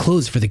 I bought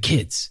clothes for the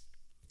kids.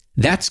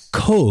 That's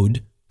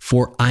code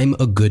for I'm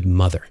a good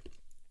mother.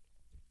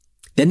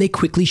 Then they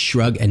quickly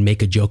shrug and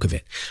make a joke of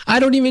it. I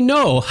don't even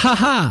know. Ha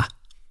ha.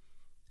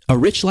 A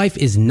rich life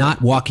is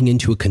not walking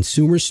into a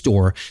consumer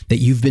store that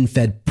you've been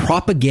fed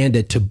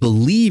propaganda to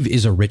believe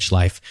is a rich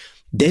life,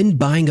 then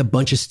buying a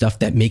bunch of stuff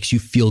that makes you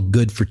feel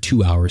good for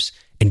 2 hours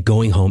and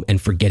going home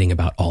and forgetting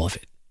about all of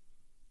it.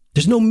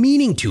 There's no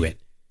meaning to it.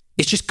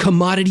 It's just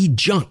commodity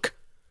junk.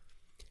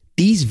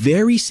 These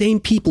very same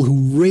people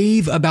who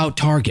rave about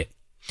Target,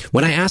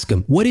 when I ask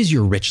them, what is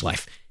your rich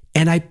life?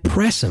 And I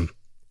press them,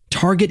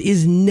 Target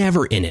is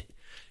never in it.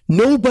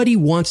 Nobody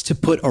wants to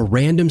put a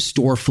random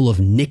store full of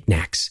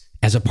knickknacks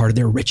as a part of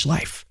their rich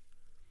life.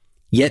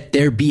 Yet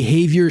their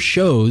behavior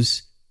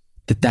shows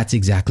that that's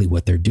exactly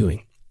what they're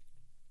doing.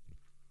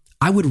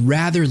 I would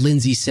rather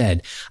Lindsay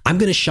said, I'm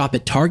going to shop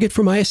at Target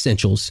for my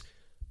essentials,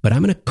 but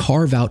I'm going to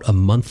carve out a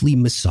monthly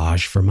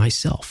massage for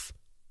myself.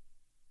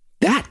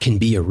 That can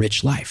be a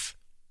rich life.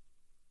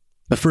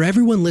 But for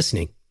everyone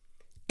listening,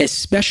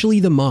 especially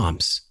the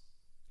moms,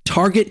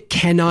 Target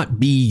cannot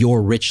be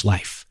your rich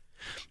life.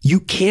 You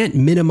can't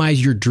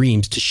minimize your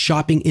dreams to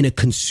shopping in a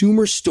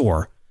consumer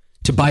store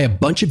to buy a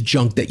bunch of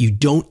junk that you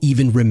don't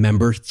even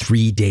remember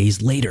 3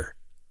 days later.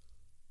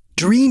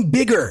 Dream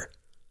bigger.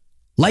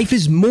 Life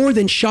is more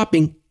than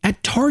shopping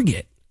at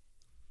Target.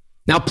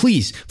 Now,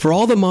 please, for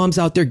all the moms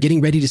out there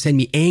getting ready to send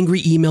me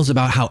angry emails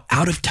about how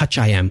out of touch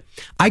I am,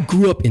 I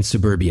grew up in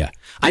suburbia.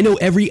 I know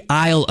every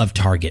aisle of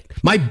Target.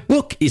 My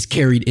book is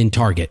carried in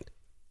Target.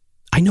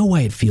 I know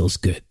why it feels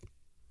good.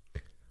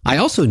 I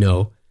also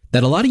know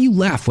that a lot of you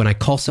laugh when I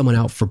call someone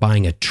out for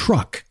buying a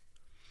truck.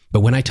 But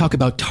when I talk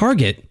about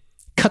Target, it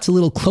cuts a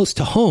little close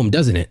to home,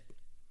 doesn't it?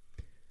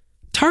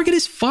 Target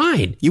is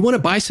fine. You want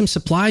to buy some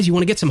supplies? You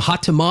want to get some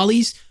hot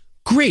tamales?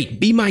 Great,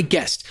 be my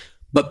guest.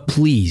 But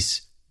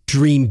please,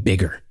 dream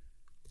bigger.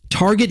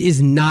 Target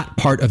is not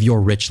part of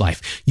your rich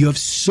life. You have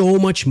so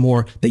much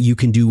more that you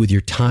can do with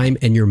your time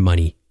and your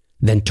money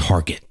than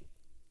Target.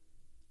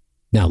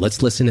 Now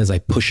let's listen as I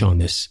push on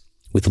this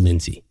with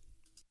Lindsay.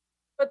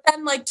 But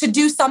then like to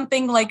do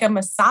something like a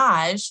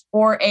massage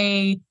or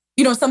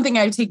something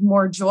I take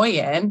more joy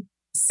in,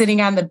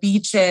 sitting on the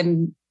beach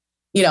and,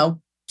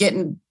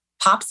 getting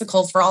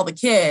popsicles for all the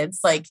kids,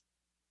 like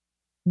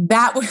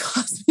that would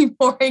cause me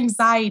more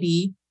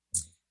anxiety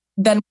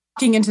than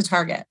walking into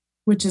Target,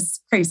 which is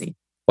crazy.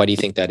 Why do you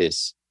think that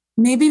is?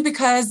 Maybe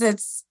because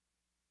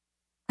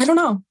I don't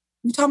know.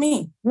 You tell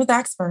me. You're the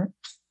expert.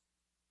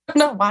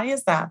 No, why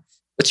is that?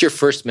 What's your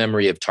first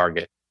memory of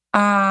Target?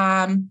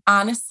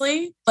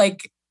 Honestly,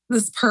 like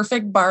this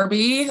perfect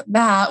Barbie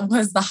that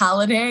was the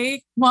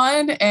holiday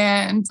one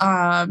and,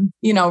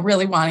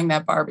 really wanting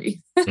that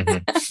Barbie.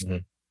 Mm-hmm.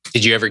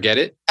 Did you ever get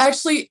it?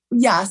 Actually,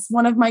 yes.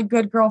 One of my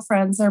good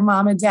girlfriends, their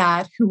mom and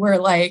dad, who were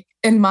like,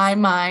 in my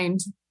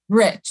mind,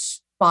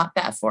 rich, bought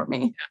that for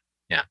me.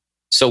 Yeah.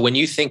 So when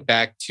you think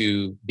back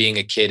to being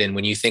a kid and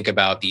when you think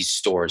about these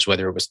stores,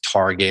 whether it was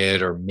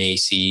Target or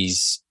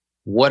Macy's,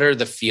 what are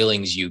the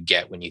feelings you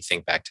get when you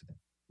think back to them?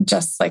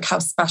 Just like how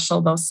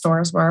special those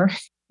stores were.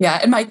 Yeah.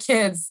 And my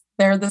kids,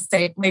 they're the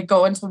same. They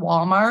go into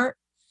Walmart.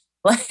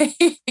 Like,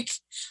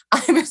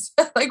 I'm just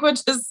like,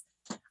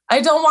 I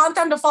don't want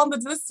them to fall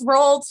into this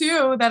role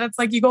too, that it's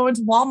like you go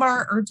into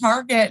Walmart or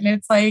Target and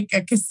it's like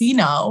a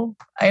casino.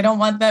 I don't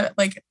want that.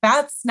 Like,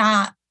 that's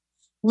not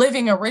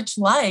living a rich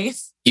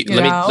life.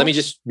 Let me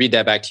just read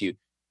that back to you.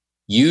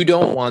 You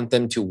don't want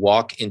them to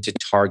walk into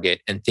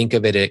Target and think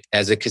of it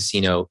as a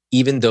casino,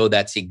 even though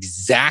that's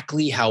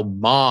exactly how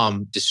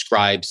mom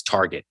describes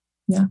Target.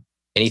 Yeah.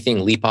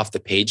 Anything leap off the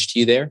page to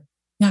you there?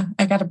 Yeah.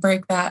 I got to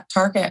break that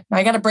Target.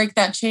 I got to break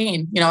that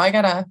chain.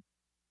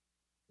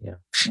 Yeah.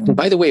 And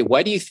by the way,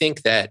 why do you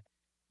think that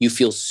you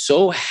feel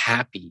so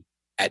happy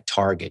at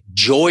Target,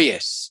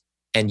 joyous,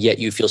 and yet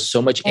you feel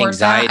so much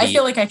anxiety? I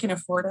feel like I can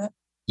afford it.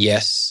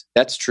 Yes,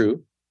 that's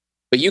true.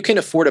 But you can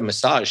afford a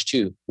massage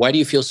too. Why do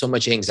you feel so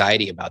much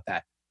anxiety about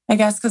that? I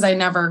guess because I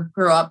never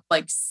grew up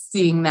like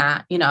seeing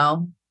that,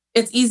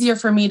 It's easier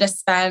for me to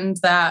spend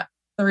that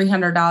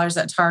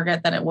 $300 at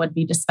Target than it would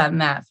be to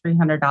spend that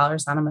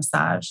 $300 on a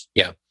massage.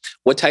 Yeah.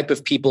 What type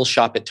of people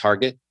shop at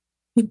Target?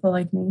 People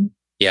like me.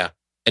 Yeah.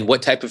 And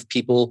what type of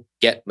people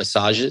get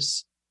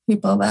massages?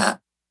 People that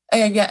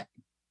I get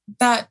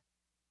that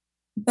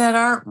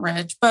aren't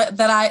rich, but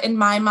in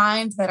my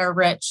mind, that are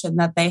rich and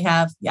that they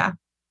have. Yeah.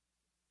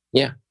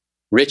 Yeah.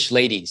 Rich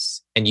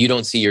ladies. And you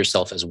don't see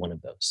yourself as one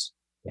of those.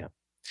 Yeah.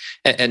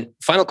 And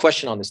final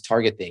question on this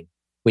Target thing.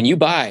 When you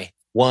buy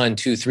 $100,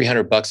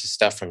 $200, $300 of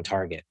stuff from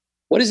Target,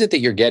 what is it that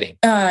you're getting?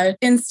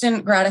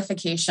 Instant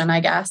gratification,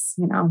 I guess,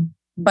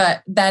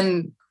 but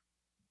then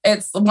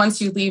it's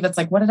once you leave, it's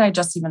like, what did I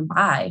just even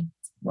buy?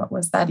 What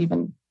was that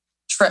even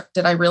trip?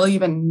 Did I really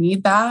even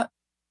need that?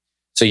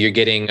 So you're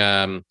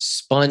getting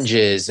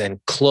sponges and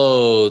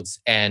clothes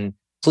and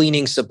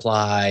cleaning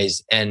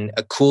supplies and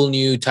a cool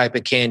new type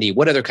of candy.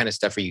 What other kind of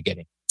stuff are you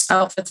getting?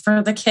 Outfits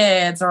for the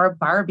kids or a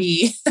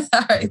Barbie,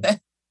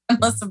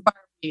 unless of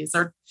Barbies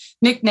or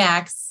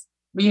knickknacks,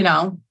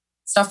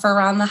 stuff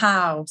around the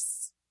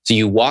house. So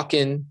you walk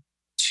in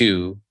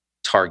to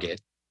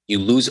Target, you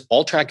lose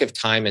all track of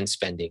time and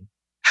spending.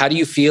 How do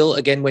you feel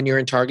again when you're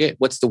in Target?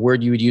 What's the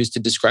word you would use to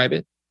describe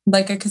it?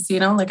 Like a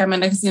casino. Like I'm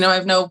in a casino. I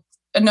have no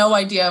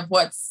idea of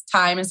what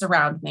time is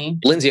around me.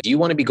 Lindsay, do you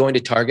want to be going to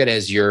Target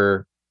as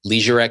your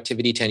leisure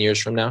activity 10 years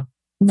from now?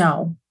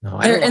 No.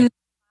 And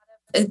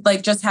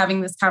like just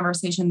having this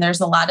conversation, there's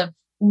a lot of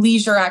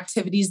leisure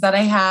activities that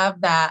I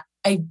have that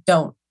I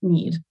don't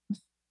need.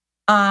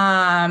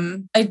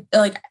 I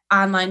like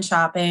online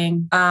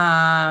shopping.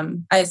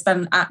 I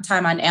spend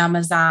time on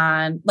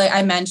Amazon. Like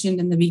I mentioned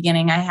in the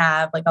beginning, I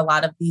have like a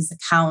lot of these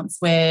accounts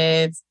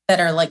that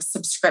are like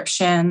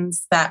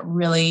subscriptions that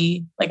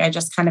really like, I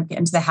just kind of get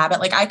into the habit.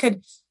 Like I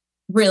could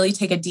really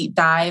take a deep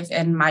dive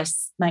in my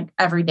like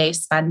everyday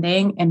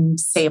spending and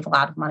save a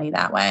lot of money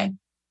that way.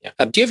 Yeah.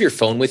 Do you have your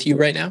phone with you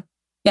right now?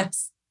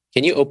 Yes.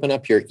 Can you open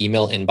up your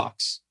email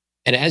inbox?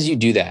 And as you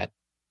do that,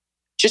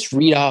 just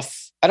read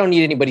off, I don't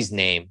need anybody's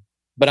name,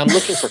 but I'm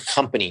looking for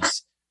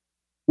companies.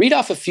 Read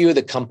off a few of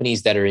the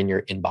companies that are in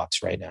your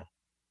inbox right now.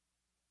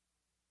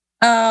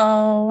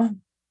 Oh,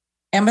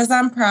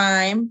 Amazon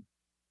Prime,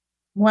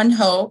 One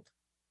Hope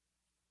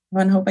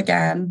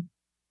again,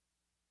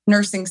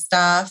 nursing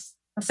stuff,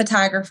 a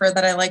photographer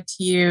that I like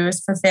to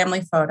use for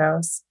family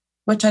photos,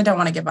 which I don't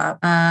want to give up.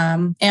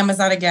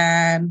 Amazon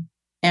again,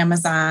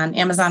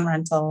 Amazon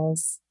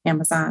Rentals,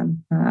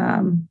 Amazon,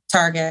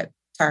 Target,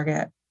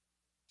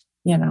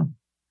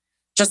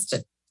 just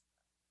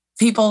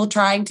people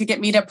trying to get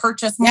me to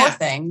purchase more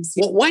things.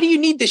 Well, why do you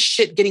need this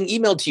shit getting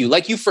emailed to you?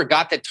 Like you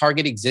forgot that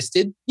Target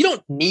existed? You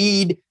don't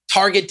need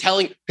Target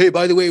telling, hey,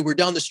 by the way, we're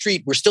down the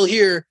street. We're still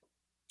here.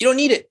 You don't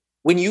need it.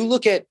 When you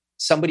look at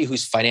somebody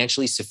who's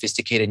financially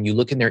sophisticated and you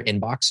look in their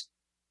inbox,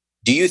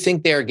 do you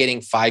think they're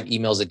getting 5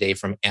 emails a day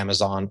from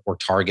Amazon or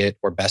Target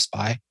or Best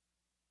Buy?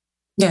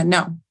 Yeah,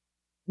 no.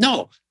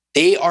 No,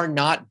 they are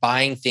not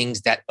buying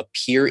things that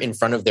appear in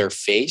front of their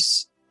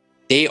face.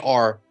 They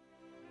are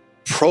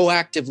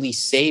proactively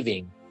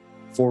saving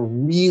for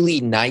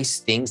really nice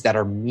things that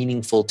are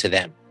meaningful to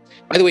them.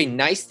 By the way,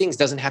 nice things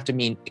doesn't have to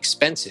mean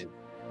expensive.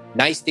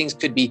 Nice things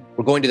could be,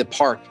 we're going to the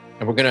park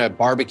and we're going to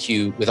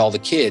barbecue with all the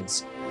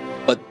kids,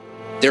 but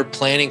they're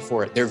planning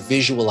for it. They're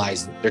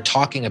visualizing it. They're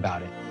talking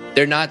about it.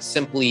 They're not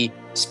simply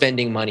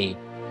spending money,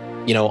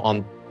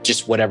 on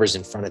just whatever's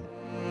in front of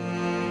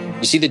them.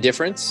 You see the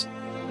difference?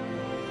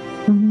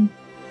 Mm-hmm.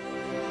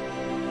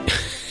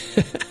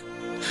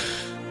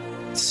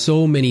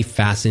 So many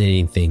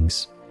fascinating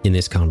things in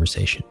this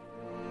conversation.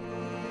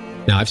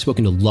 Now, I've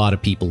spoken to a lot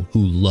of people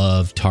who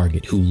love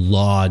Target, who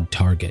laud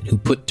Target, who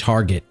put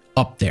Target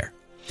up there.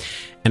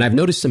 And I've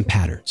noticed some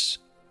patterns.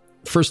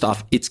 First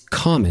off, it's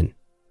common.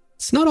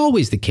 It's not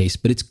always the case,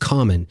 but it's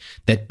common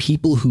that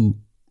people who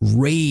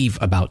rave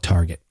about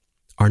Target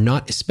are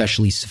not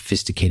especially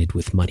sophisticated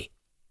with money.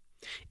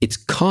 It's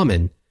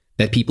common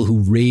that people who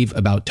rave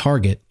about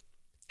Target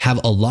have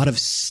a lot of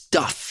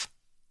stuff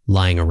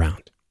lying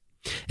around.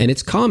 And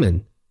it's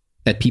common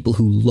that people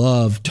who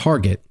love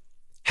Target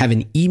have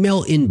an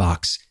email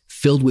inbox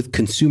filled with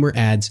consumer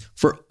ads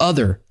for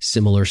other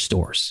similar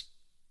stores.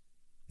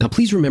 Now,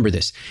 please remember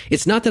this.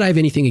 It's not that I have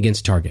anything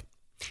against Target.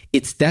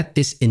 It's that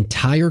this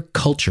entire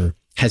culture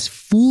has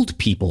fooled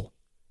people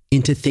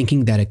into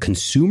thinking that a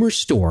consumer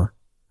store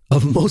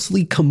of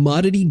mostly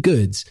commodity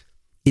goods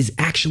is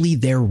actually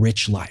their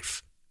rich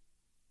life.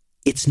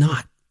 It's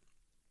not.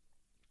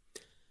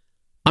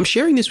 I'm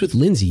sharing this with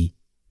Lindsay,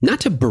 not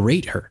to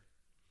berate her,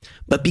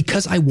 but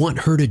because I want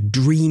her to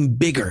dream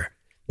bigger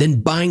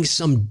than buying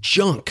some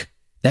junk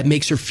that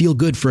makes her feel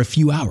good for a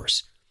few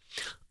hours.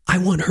 I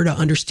want her to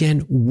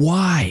understand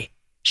why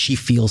she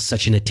feels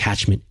such an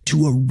attachment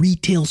to a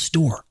retail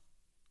store.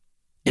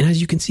 And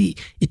as you can see,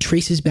 it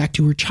traces back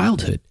to her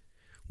childhood,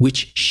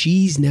 which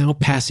she's now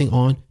passing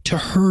on to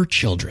her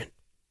children.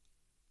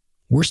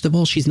 Worst of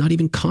all, she's not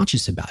even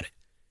conscious about it.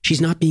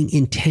 She's not being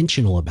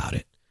intentional about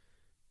it.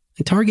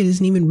 And Target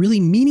isn't even really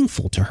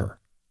meaningful to her.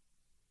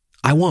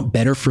 I want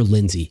better for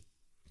Lindsay,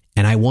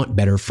 and I want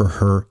better for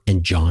her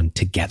and John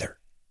together.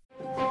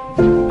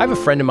 I have a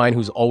friend of mine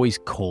who's always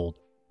cold.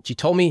 She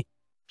told me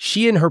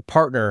she and her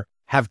partner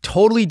have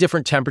totally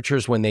different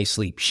temperatures when they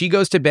sleep. She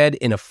goes to bed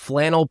in a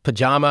flannel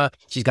pajama.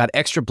 She's got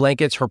extra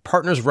blankets. Her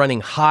partner's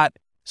running hot.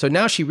 So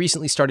now she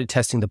recently started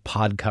testing the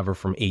pod cover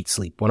from 8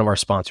 Sleep, one of our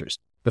sponsors.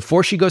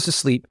 Before she goes to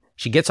sleep,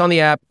 she gets on the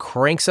app,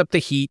 cranks up the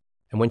heat,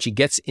 and when she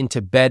gets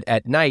into bed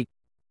at night,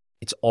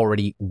 it's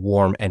already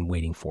warm and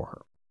waiting for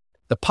her.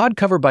 The pod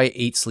cover by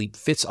 8 Sleep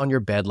fits on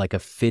your bed like a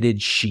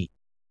fitted sheet,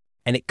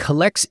 and it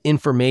collects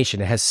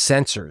information. It has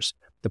sensors.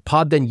 The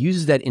pod then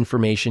uses that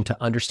information to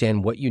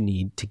understand what you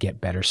need to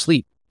get better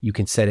sleep. You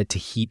can set it to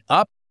heat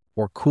up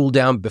or cool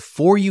down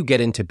before you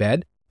get into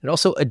bed. It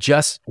also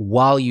adjusts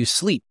while you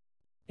sleep.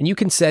 And you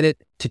can set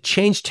it to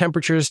change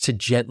temperatures to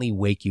gently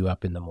wake you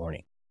up in the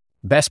morning.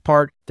 Best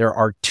part, there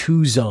are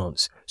 2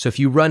 zones. So if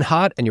you run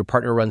hot and your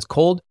partner runs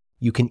cold,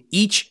 you can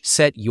each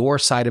set your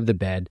side of the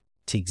bed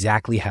to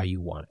exactly how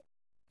you want it.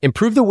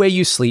 Improve the way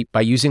you sleep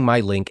by using my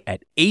link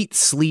at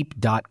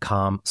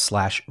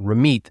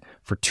 8sleep.com/Ramit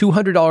for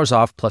 $200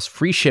 off plus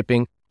free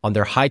shipping on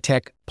their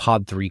high-tech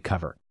Pod 3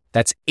 cover.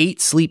 That's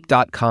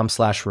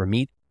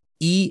 8sleep.com/Ramit,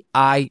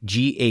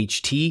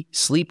 EIGHT,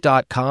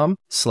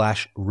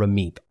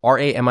 sleep.com/Ramit,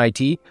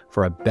 RAMIT,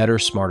 for a better,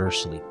 smarter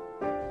sleep.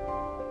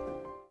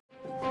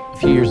 A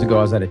few years ago,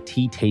 I was at a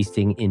tea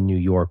tasting in New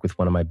York with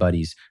one of my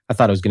buddies. I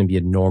thought it was going to be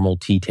a normal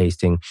tea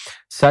tasting.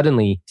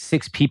 Suddenly,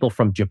 6 people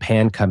from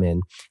Japan come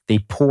in. They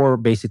pour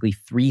basically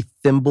 3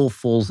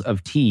 thimblefuls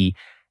of tea,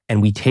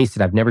 and we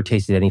tasted. I've never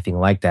tasted anything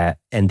like that.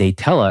 And they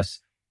tell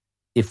us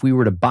if we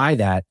were to buy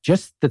that,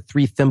 just the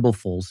 3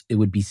 thimblefuls, it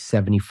would be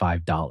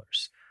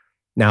 $75.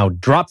 Now,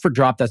 drop for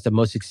drop, that's the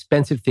most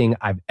expensive thing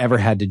I've ever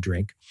had to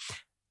drink.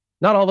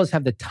 Not all of us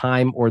have the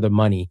time or the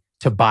money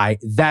to buy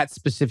that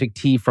specific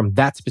tea from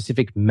that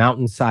specific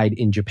mountainside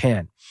in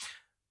Japan.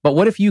 But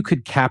what if you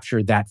could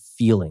capture that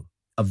feeling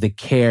of the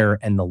care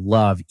and the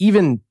love,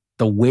 even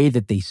the way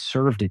that they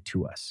served it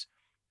to us?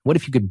 What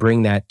if you could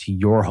bring that to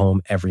your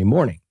home every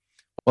morning?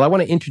 Well, I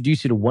want to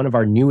introduce you to one of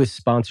our newest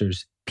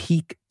sponsors,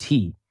 Peak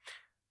Tea.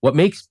 What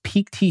makes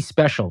Peak Tea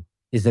special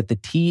is that the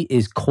tea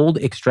is cold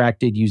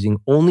extracted using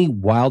only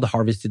wild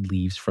harvested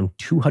leaves from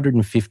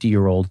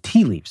 250-year-old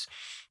tea leaves.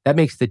 That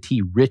makes the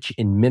tea rich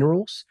in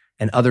minerals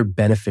and other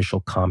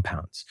beneficial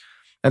compounds.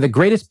 Now, the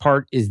greatest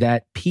part is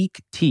that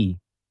Peak Tea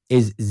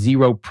is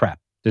zero prep.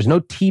 There's no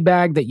tea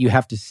bag that you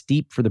have to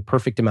steep for the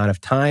perfect amount of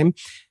time.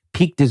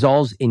 Peak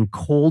dissolves in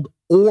cold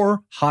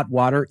or hot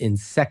water in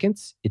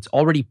seconds. It's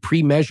already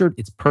pre-measured,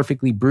 it's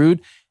perfectly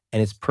brewed,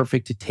 and it's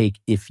perfect to take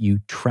if you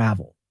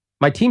travel.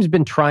 My team's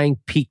been trying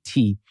Peak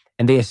Tea,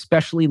 and they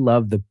especially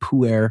love the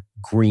Pu'er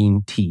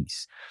green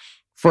teas.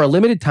 For a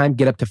limited time,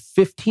 get up to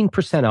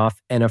 15%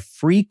 off and a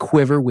free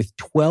quiver with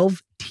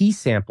 12 tea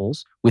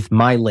samples with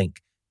my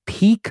link,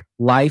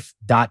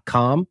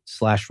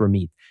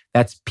 peaklife.com/Ramit.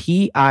 That's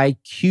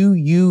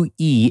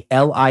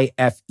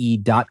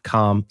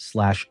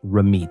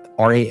PIQUELIFE.com/Ramit,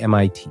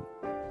 RAMIT.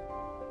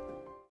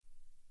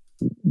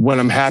 When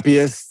I'm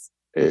happiest,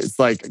 it's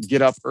like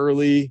get up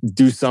early,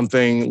 do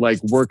something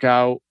like work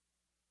out.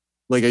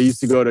 Like I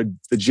used to go to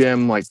the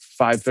gym like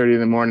 5:30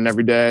 in the morning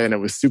every day, and it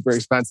was super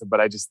expensive,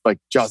 but I just like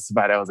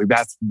justified it. I was like,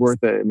 that's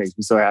worth it. It makes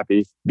me so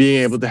happy.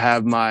 Being able to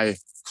have my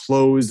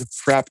clothes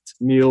prepped,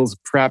 meals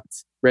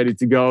prepped, ready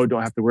to go.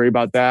 Don't have to worry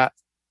about that.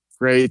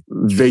 Great.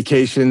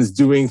 Vacations,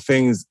 doing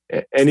things,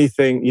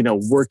 anything,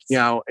 working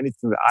out,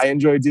 anything that I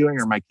enjoy doing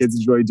or my kids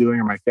enjoy doing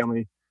or my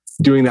family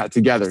doing that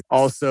together.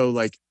 Also,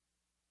 like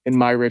in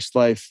my rich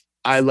life,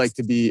 I'm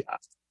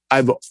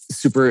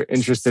super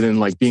interested in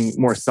like being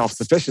more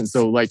self-sufficient.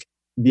 So like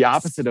the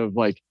opposite of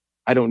like,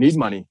 I don't need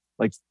money.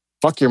 Like,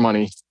 fuck your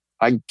money.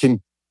 I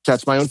can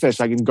catch my own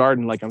fish. I can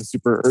garden. Like I'm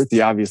super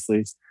earthy,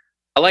 obviously.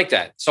 I like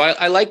that. So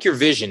I like your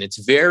vision. It's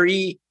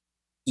very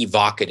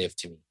evocative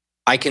to me.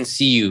 I can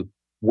see you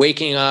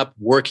waking up,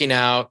 working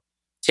out,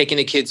 taking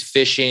the kids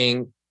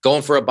fishing,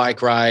 going for a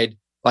bike ride.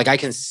 Like I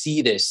can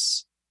see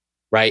this,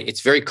 right? It's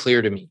very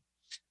clear to me.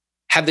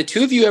 Have the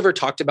two of you ever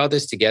talked about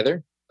this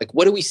together? Like,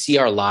 what do we see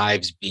our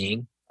lives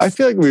being? I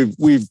feel like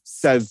we've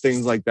said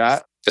things like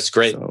that. That's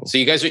great. So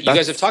you guys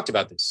have talked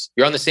about this.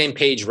 You're on the same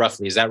page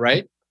roughly. Is that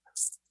right?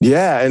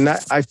 Yeah. And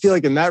I feel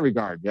like in that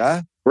regard,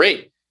 yeah.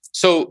 Great.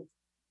 So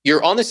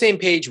you're on the same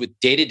page with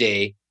day to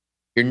day.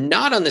 You're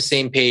not on the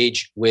same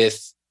page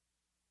with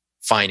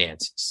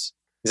finances.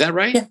 Is that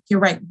right? Yeah, you're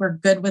right. We're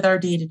good with our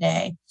day to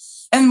day.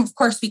 And of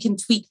course, we can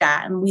tweak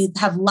that. And we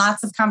have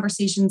lots of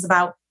conversations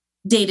about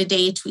day to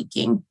day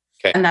tweaking.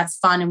 Okay. And that's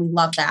fun. And we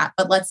love that.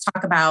 But let's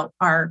talk about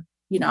our,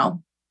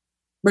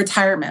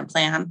 retirement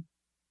plan.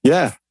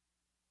 Yeah.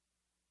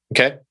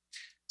 Okay.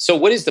 So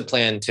what is the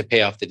plan to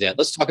pay off the debt?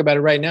 Let's talk about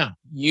it right now.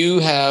 You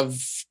have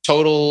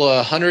total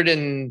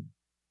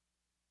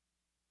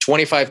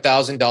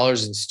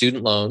 $125,000 in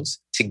student loans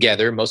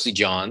together, mostly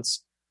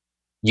John's.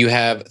 You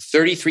have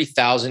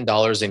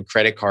 $33,000 in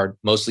credit card,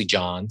 mostly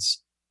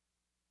John's,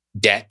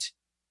 debt.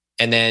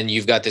 And then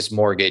you've got this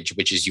mortgage,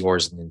 which is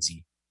yours,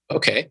 Lindsay.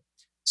 Okay.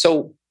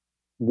 So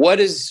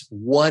what is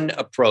one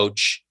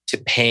approach to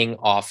paying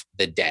off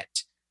the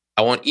debt?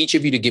 I want each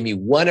of you to give me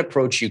one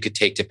approach you could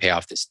take to pay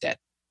off this debt.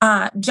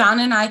 John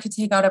and I could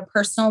take out a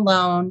personal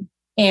loan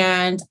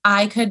and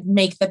I could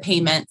make the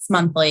payments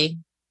monthly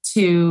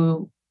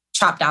to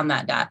chop down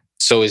that debt.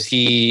 So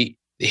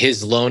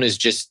his loan is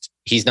just,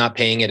 he's not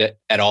paying it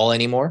at all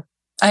anymore?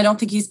 I don't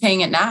think he's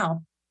paying it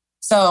now.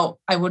 So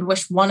I would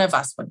wish one of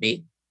us would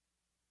be.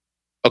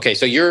 Okay.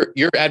 So you're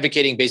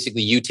advocating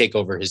basically you take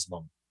over his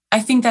loan. I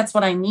think that's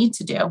what I need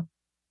to do.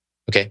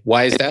 Okay.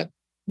 Why is that?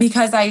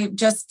 Because I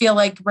just feel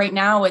like right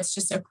now it's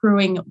just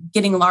accruing,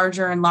 getting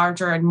larger and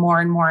larger and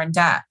more in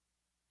debt.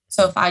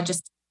 So if I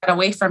just got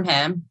away from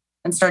him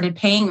and started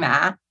paying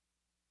that,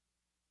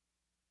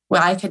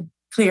 well, I could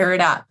clear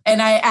it up.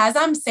 And as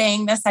I'm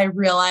saying this, I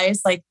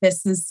realize like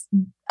this is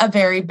a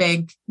very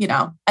big,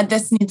 I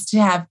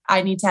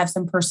need to have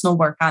some personal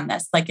work on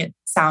this. Like it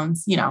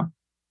sounds, It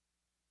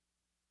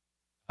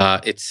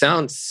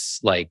sounds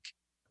like,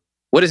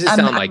 what does it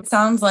sound like? It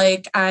sounds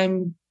like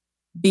I'm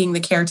being the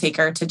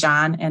caretaker to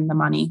John and the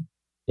money.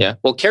 Yeah.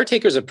 Well,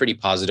 caretaker is a pretty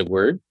positive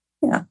word.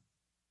 Yeah.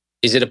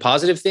 Is it a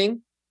positive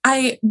thing?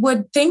 I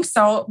would think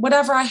so.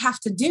 Whatever I have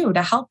to do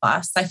to help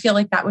us, I feel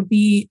like that would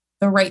be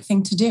the right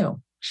thing to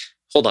do.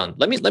 Hold on.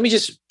 Let me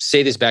just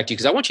say this back to you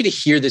because I want you to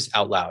hear this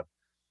out loud.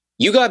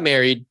 You got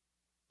married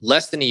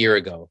less than a year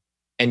ago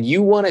and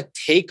you want to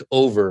take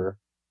over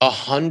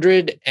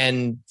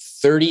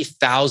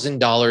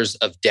 $130,000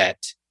 of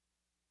debt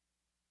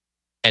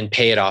and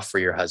pay it off for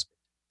your husband.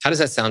 How does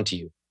that sound to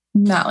you?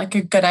 Not like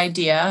a good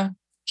idea.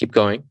 Keep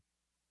going.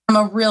 I'm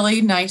a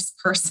really nice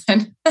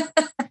person.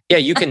 Yeah,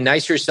 you can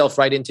nice yourself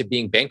right into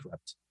being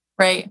bankrupt.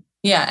 Right.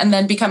 Yeah. And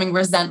then becoming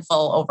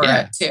resentful over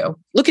it too.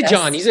 Look at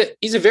John. He's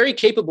a very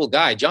capable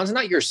guy. John's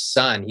not your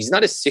son. He's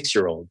not a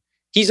 6-year-old.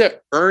 He's an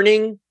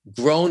earning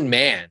grown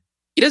man.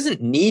 He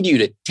doesn't need you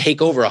to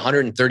take over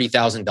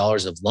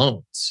 $130,000 of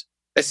loans.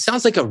 That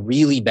sounds like a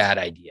really bad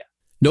idea.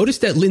 Notice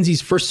that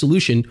Lindsay's first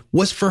solution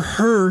was for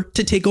her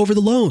to take over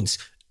the loans.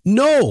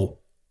 No,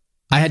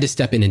 I had to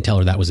step in and tell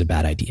her that was a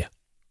bad idea.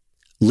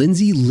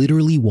 Lindsay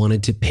literally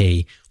wanted to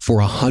pay for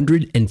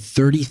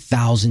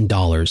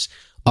 $130,000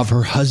 of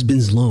her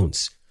husband's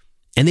loans,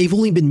 and they've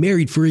only been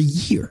married for a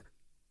year.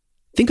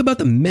 Think about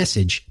the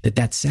message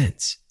that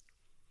sends.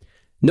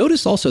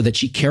 Notice also that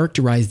she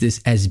characterized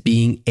this as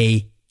being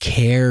a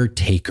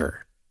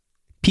caretaker.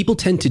 People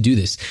tend to do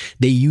this.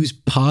 They use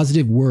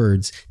positive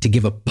words to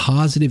give a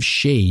positive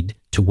shade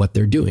to what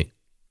they're doing.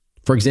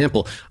 For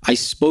example, I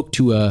spoke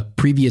to a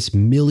previous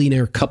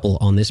millionaire couple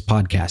on this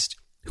podcast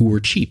who were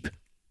cheap.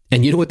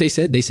 And you know what they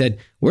said? They said,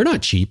 we're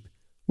not cheap.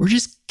 We're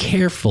just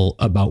careful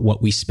about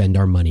what we spend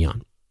our money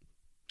on.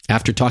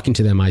 After talking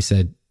to them, I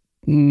said,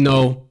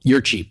 no,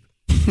 you're cheap.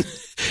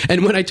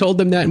 And when I told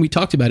them that and we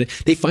talked about it,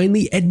 they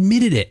finally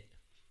admitted it.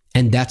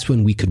 And that's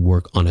when we could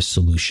work on a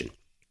solution.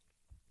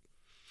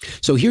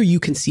 So here you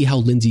can see how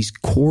Lindsay's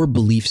core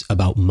beliefs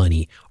about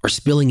money are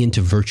spilling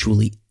into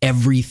virtually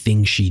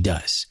everything she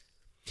does.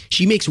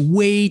 She makes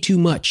way too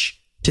much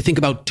to think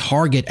about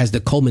Target as the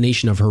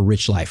culmination of her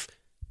rich life,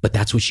 but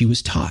that's what she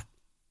was taught.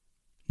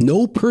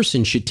 No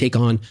person should take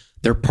on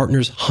their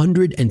partner's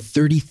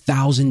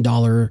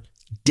 $130,000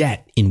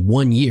 debt in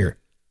 1 year,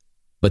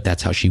 but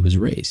that's how she was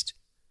raised.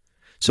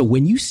 So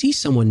when you see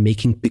someone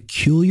making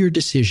peculiar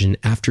decision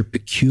after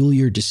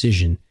peculiar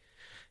decision,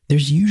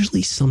 there's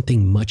usually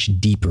something much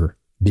deeper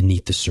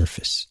beneath the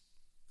surface.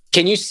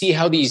 Can you see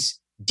how these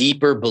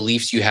deeper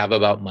beliefs you have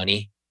about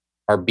money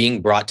are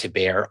being brought to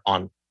bear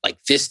on like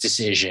this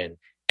decision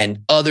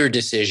and other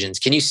decisions?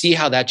 Can you see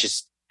how that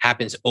just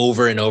happens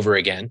over and over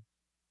again?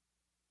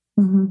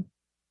 Mm-hmm.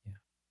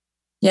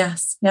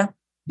 Yes. Yeah.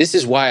 This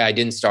is why I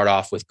didn't start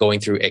off with going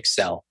through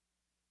Excel,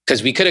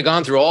 because we could have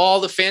gone through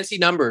all the fancy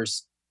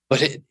numbers,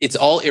 but it's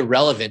all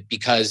irrelevant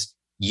because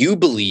you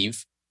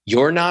believe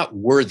you're not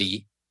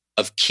worthy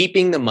of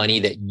keeping the money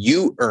that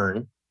you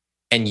earn.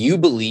 And you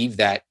believe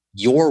that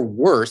your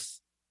worth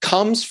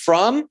comes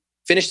from,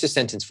 finish the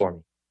sentence for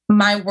me.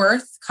 My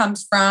worth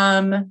comes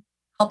from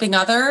helping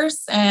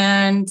others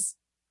and,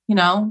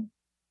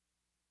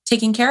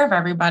 taking care of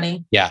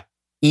everybody. Yeah.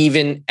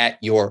 Even at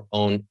your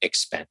own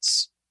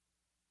expense.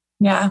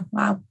 Yeah.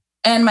 Wow.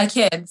 And my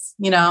kids,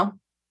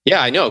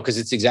 Yeah, I know, because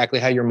it's exactly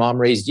how your mom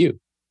raised you.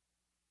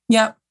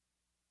 Yep.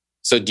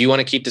 So do you want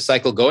to keep the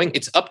cycle going?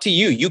 It's up to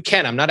you. You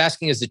can. I'm not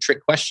asking as a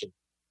trick question.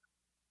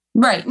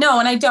 Right. No,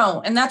 and I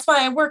don't. And that's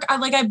why I work. I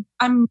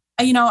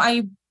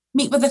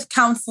meet with a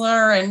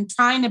counselor and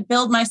trying to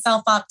build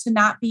myself up to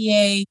not be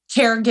a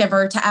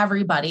caregiver to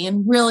everybody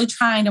and really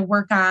trying to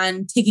work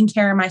on taking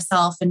care of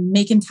myself and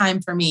making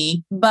time for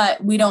me.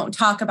 But we don't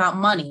talk about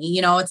money.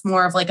 It's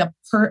more of like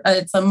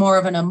it's more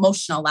of an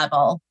emotional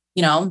level,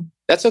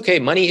 That's okay.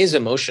 Money is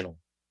emotional.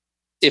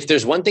 If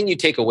there's one thing you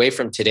take away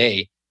from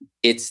today,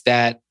 it's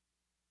that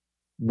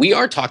we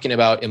are talking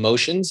about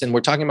emotions and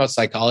we're talking about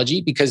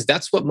psychology because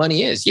that's what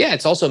money is. Yeah,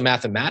 it's also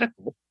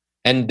mathematical.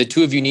 And the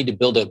two of you need to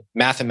build a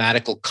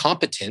mathematical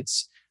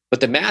competence, but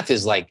the math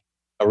is like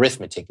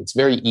arithmetic. It's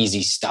very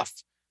easy stuff.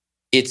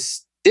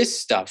 It's this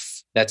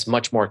stuff that's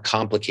much more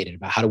complicated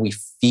about how do we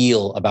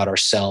feel about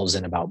ourselves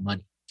and about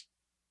money.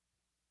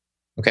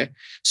 Okay.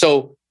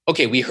 So,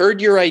 we heard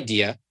your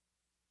idea,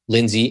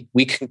 Lindsay.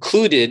 We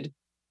concluded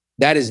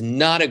that is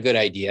not a good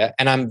idea.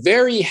 And I'm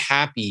very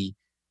happy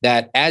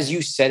that as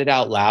you said it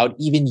out loud,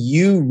 even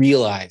you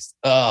realized,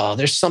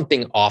 there's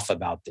something off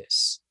about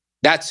this.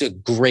 That's a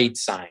great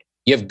sign.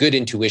 You have good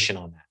intuition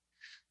on that.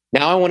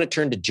 Now I want to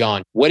turn to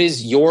John. What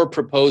is your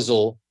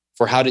proposal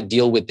for how to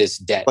deal with this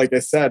debt? Like I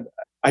said,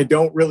 I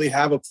don't really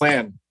have a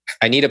plan.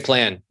 I need a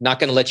plan. Not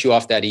going to let you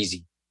off that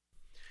easy.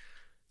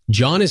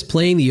 John is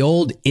playing the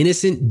old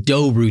innocent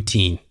dough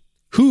routine.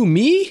 Who,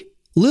 me?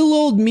 Little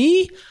old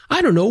me?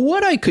 I don't know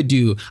what I could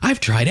do.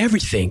 I've tried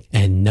everything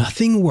and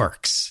nothing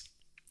works.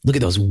 Look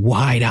at those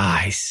wide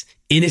eyes.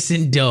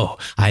 Innocent dough.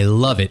 I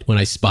love it when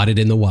I spot it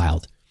in the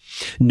wild.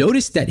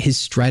 Notice that his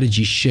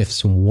strategy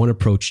shifts from one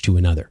approach to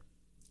another.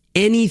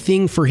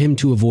 Anything for him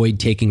to avoid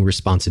taking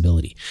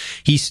responsibility.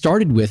 He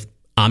started with,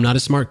 I'm not a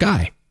smart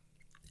guy.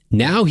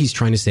 Now he's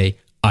trying to say,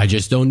 I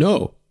just don't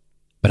know.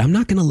 But I'm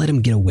not going to let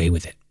him get away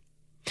with it.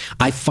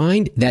 I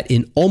find that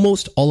in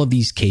almost all of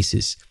these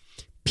cases,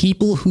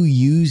 people who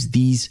use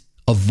these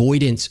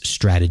avoidance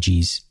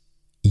strategies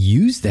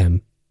use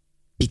them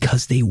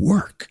because they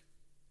work.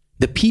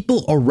 The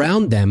people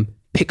around them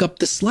pick up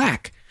the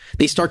slack.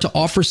 They start to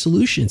offer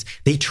solutions.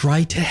 They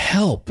try to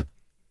help.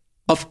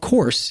 Of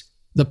course,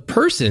 the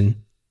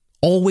person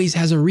always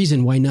has a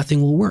reason why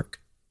nothing will work.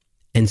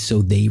 And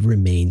so they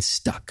remain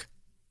stuck.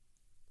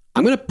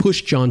 I'm going to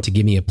push John to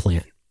give me a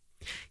plan.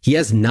 He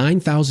has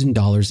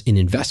 $9,000 in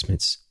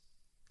investments.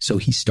 So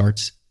he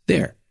starts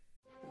there.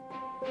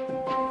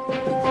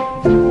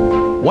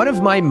 One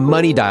of my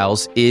money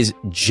dials is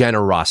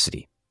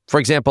generosity. For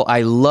example,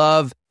 I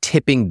love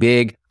tipping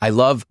big. I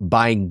love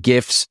buying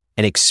gifts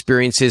and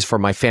experiences for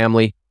my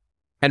family.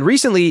 And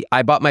recently,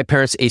 I bought my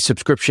parents a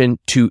subscription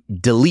to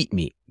Delete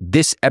Me,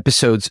 this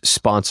episode's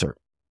sponsor.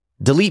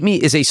 Delete Me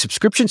is a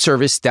subscription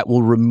service that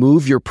will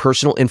remove your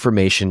personal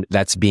information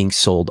that's being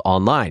sold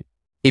online.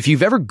 If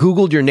you've ever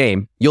Googled your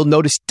name, you'll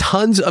notice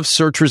tons of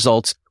search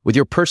results with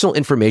your personal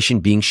information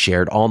being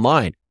shared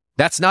online.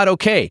 That's not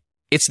okay.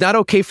 It's not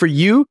okay for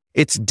you.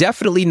 It's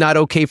definitely not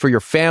okay for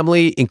your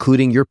family,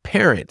 including your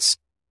parents.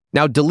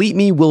 Now, Delete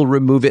Me will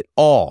remove it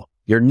all.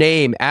 Your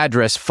name,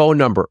 address, phone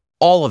number,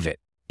 all of it.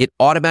 It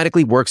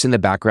automatically works in the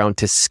background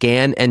to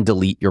scan and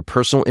delete your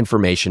personal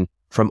information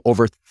from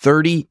over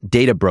 30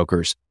 data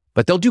brokers,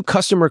 but they'll do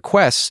custom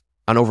requests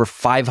on over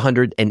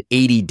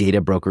 580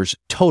 data brokers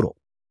total.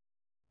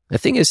 The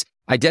thing is,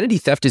 identity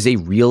theft is a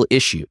real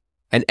issue.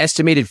 An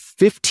estimated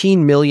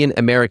 15 million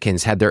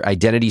Americans had their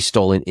identity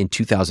stolen in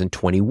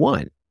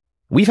 2021.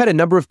 We've had a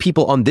number of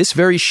people on this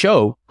very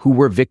show who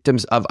were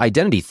victims of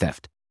identity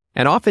theft,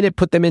 and often it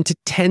put them into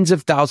tens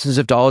of thousands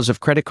of dollars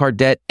of credit card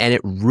debt, and it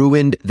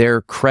ruined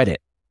their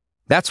credit.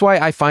 That's why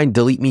I find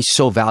Delete Me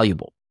so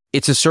valuable.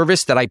 It's a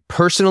service that I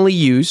personally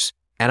use,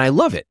 and I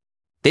love it.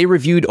 They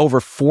reviewed over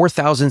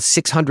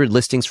 4,600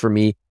 listings for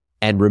me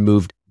and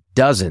removed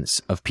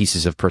dozens of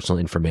pieces of personal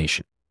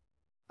information.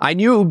 I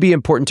knew it would be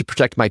important to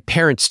protect my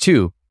parents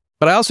too,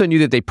 but I also knew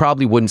that they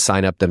probably wouldn't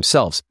sign up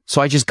themselves,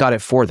 so I just got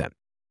it for them.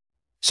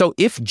 So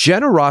if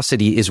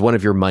generosity is one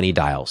of your money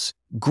dials,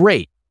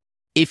 great.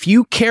 If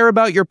you care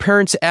about your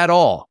parents at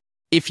all,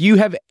 if you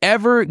have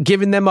ever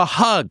given them a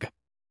hug,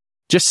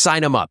 just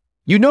sign them up.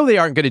 You know they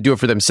aren't going to do it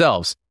for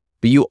themselves,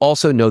 but you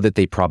also know that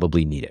they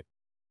probably need it.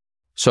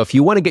 So if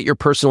you want to get your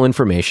personal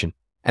information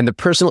and the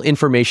personal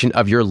information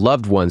of your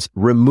loved ones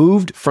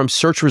removed from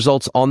search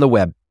results on the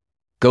web,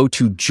 go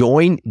to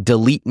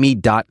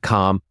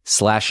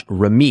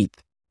joindeleteme.com/Ramit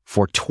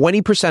for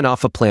 20%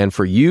 off a plan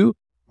for you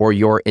or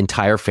your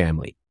entire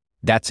family.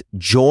 That's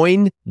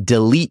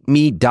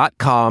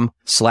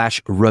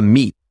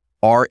joindeleteme.com/Ramit,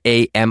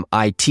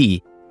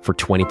 RAMIT, for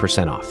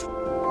 20% off.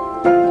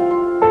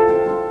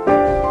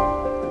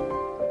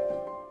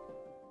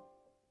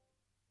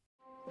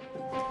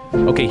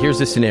 Okay, here's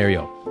the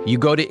scenario. You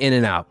go to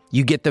In-N-Out,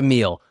 you get the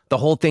meal. The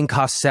whole thing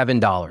costs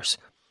 $7.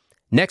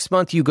 Next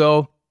month you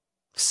go,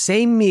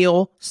 same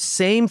meal,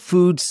 same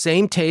food,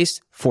 same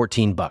taste,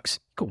 $14.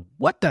 Go,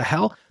 what the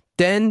hell?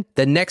 Then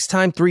the next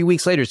time, 3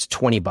 weeks later, it's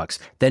 $20,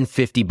 then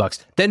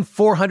 $50, then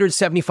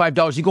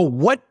 $475. You go,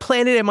 what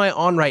planet am I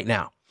on right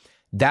now?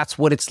 That's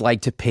what it's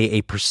like to pay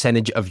a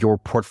percentage of your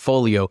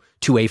portfolio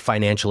to a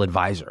financial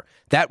advisor.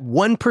 That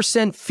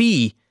 1%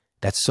 fee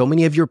that so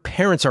many of your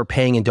parents are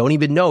paying and don't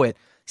even know it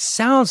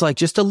sounds like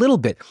just a little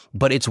bit,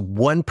 but it's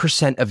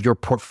 1% of your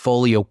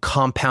portfolio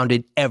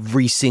compounded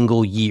every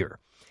single year.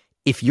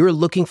 If you're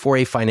looking for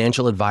a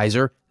financial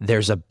advisor,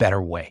 there's a better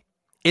way.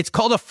 It's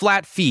called a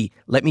flat fee.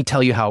 Let me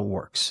tell you how it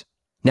works.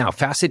 Now,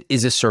 Facet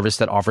is a service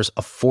that offers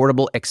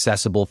affordable,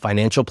 accessible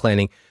financial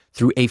planning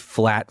through a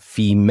flat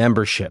fee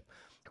membership.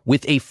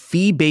 With a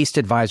fee-based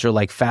advisor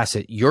like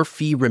Facet, your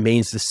fee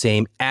remains the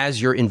same as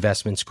your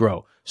investments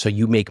grow. So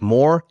you make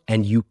more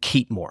and you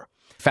keep more.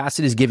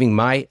 Facet is giving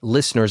my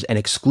listeners an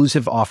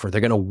exclusive offer.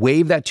 They're going to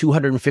waive that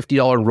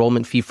 $250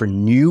 enrollment fee for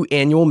new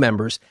annual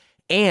members,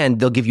 and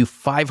they'll give you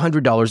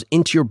 $500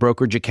 into your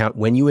brokerage account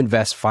when you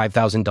invest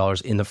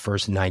 $5,000 in the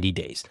first 90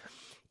 days.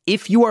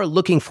 If you are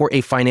looking for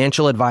a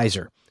financial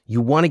advisor,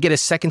 you want to get a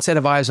second set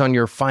of eyes on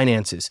your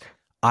finances,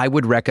 I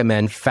would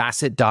recommend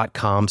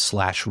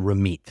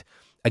facet.com/Ramit.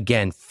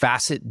 Again,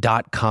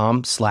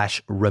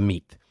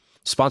 facet.com/Ramit.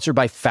 Sponsored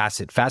by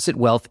Facet. Facet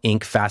Wealth,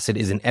 Inc. Facet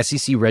is an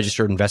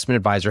SEC-registered investment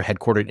advisor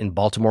headquartered in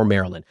Baltimore,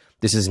 Maryland.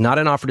 This is not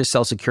an offer to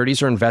sell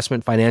securities or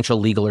investment, financial,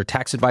 legal, or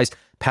tax advice.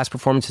 Past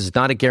performance is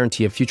not a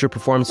guarantee of future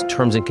performance.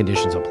 Terms and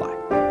conditions apply.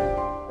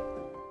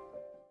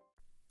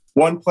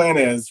 One plan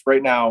is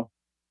right now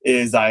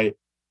is I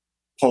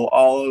pull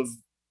all of,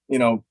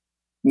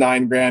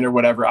 $9,000 or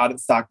whatever out of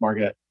the stock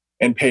market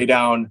and pay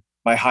down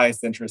my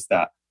highest interest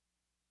credit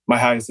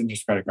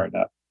card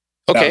debt.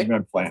 Okay. That's my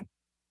plan.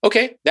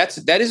 Okay, that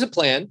is a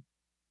plan.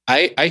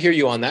 I hear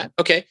you on that.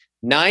 Okay,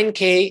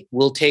 $9,000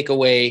 will take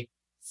away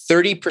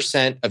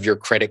 30% of your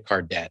credit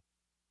card debt.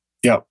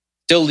 Yep.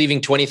 Still leaving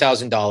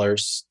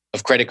 $20,000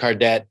 of credit card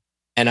debt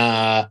and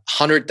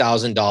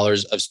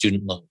 $100,000 of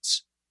student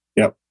loans.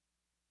 Yep.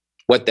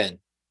 What then?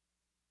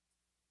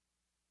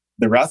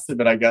 The rest of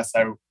it, I guess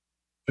I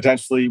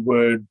potentially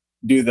would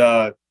do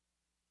the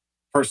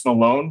personal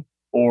loan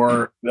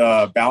or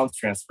the balance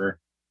transfer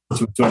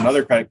to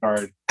another credit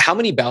card. How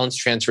many balance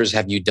transfers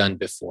have you done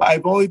before?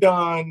 I've only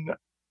done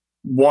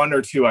one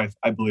or two, I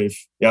believe.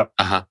 Yep.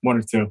 One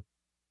or two.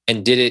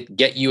 And did it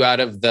get you out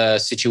of the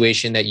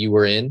situation that you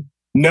were in?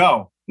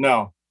 No.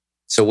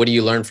 So what do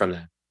you learn from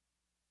that?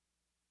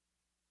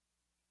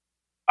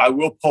 I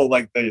will pull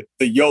like the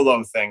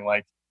YOLO thing,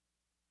 like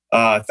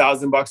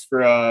 $1,000 for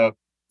a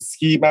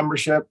ski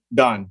membership,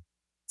 done.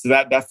 So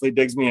that definitely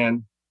digs me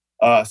in.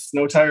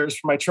 Snow tires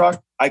for my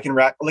truck. I can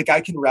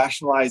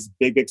rationalize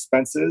big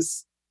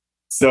expenses.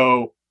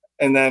 So,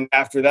 and then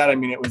after that,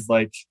 it was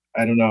like,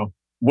 I don't know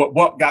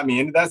what got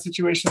me into that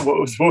situation. What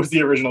was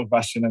the original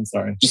question? I'm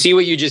sorry. You see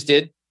what you just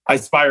did? I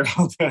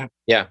spiraled.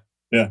 Yeah.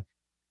 No,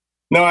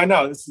 I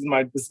know. This is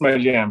my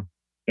jam.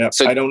 Yeah.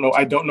 So I don't know.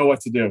 I don't know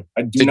what to do.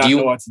 I do not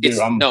know what to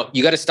do. No,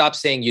 you got to stop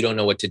saying you don't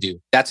know what to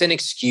do. That's an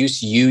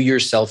excuse you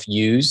yourself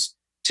use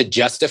to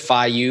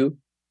justify you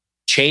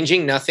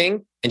changing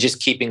nothing and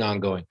just keeping on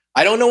going.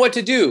 I don't know what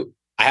to do.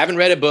 I haven't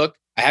read a book.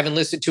 I haven't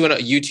listened to a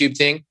YouTube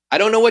thing. I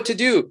don't know what to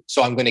do.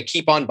 So I'm going to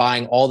keep on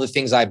buying all the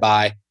things I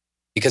buy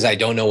because I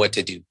don't know what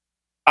to do.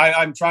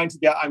 I'm trying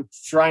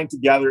to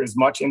gather as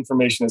much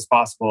information as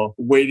possible,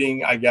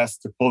 waiting, I guess,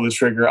 to pull the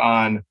trigger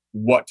on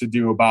what to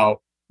do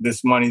about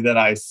this money that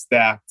I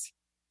stacked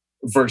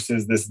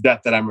versus this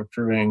debt that I'm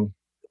accruing.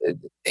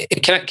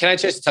 Can I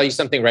just tell you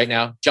something right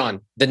now?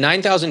 John, the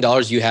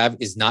 $9,000 you have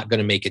is not going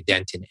to make a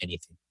dent in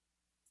anything.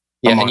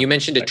 Yeah. And you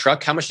mentioned a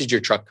truck. How much did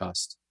your truck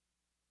cost?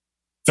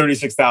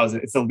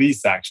 $36,000. It's a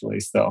lease actually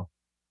still.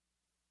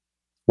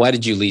 Why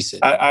did you lease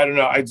it? I don't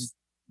know.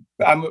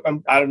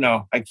 I don't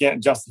know. I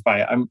can't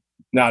justify it. I'm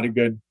not a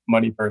good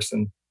money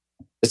person.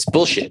 It's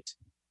bullshit.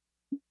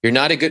 You're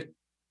not a good...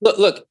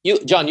 Look,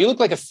 John, you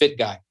look like a fit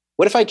guy.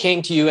 What if I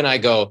came to you and I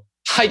go,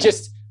 I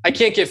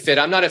can't get fit.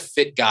 I'm not a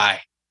fit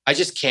guy. I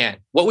just can't.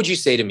 What would you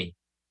say to me?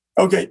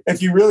 Okay.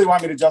 If you really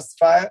want me to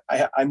justify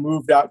it, I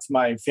moved out to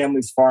my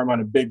family's farm on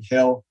a big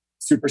hill,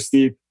 super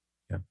steep.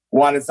 Yeah.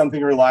 Wanted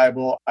something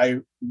reliable.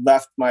 I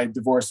left my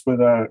divorce with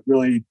a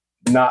really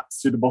not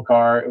suitable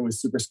car. It was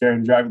super scary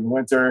to drive in the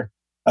winter.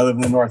 I live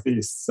in the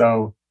Northeast.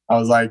 So I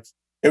was like,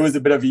 it was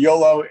a bit of a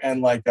YOLO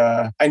and like,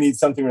 I need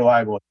something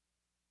reliable.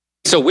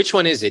 So which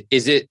one is it?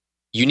 Is it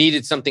you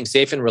needed something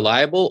safe and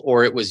reliable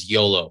or it was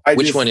YOLO?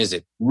 Which one is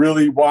it?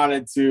 Really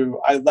wanted to.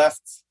 I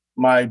left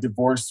my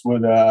divorce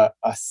with a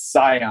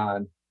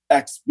Scion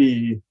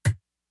XB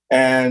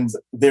and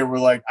they were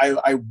like,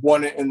 I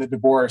won it in the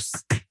divorce.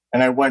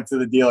 And I went to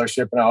the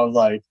dealership and I was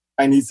like,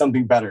 I need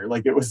something better.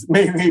 Like it was,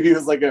 maybe it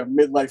was like a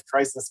midlife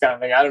crisis kind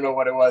of thing. I don't know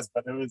what it was,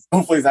 but it was,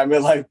 hopefully it's not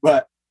midlife,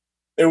 but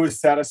it was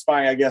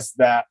satisfying, I guess,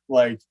 that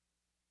like,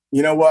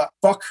 you know what,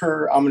 fuck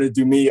her. I'm going to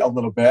do me a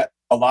little bit,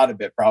 a lot of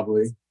it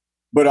probably,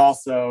 but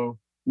also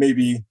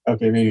maybe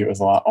it was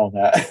a lot, all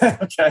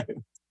that. Okay.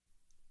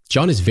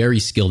 John is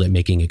very skilled at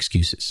making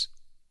excuses.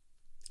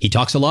 He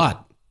talks a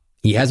lot.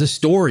 He has a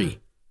story.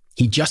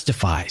 He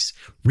justifies,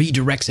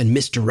 redirects and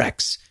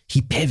misdirects.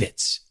 He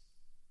pivots.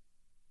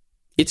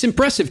 It's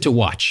impressive to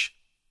watch,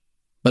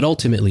 but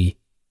ultimately,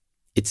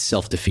 it's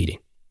self-defeating.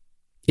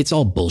 It's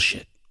all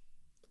bullshit.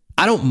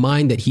 I don't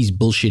mind that he's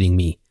bullshitting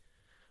me,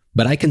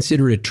 but I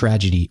consider it a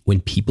tragedy when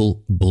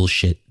people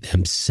bullshit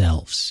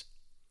themselves.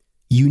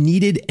 You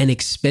needed an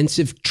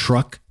expensive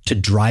truck to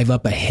drive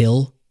up a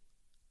hill?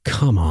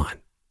 Come on.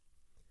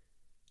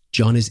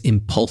 John is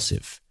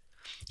impulsive.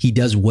 He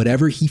does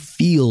whatever he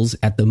feels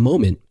at the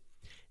moment.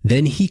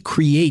 Then he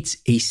creates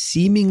a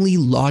seemingly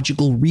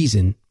logical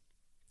reason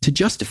to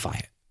justify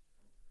it.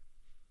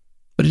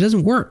 But it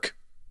doesn't work.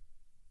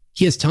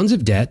 He has tons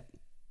of debt.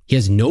 He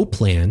has no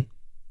plan.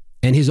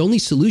 And his only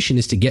solution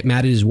is to get mad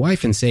at his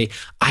wife and say,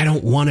 I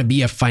don't want to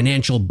be a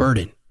financial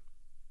burden.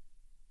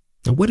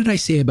 Now, what did I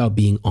say about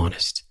being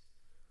honest?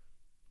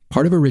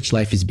 Part of a rich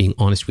life is being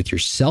honest with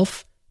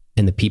yourself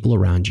and the people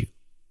around you.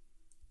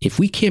 If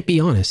we can't be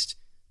honest,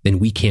 then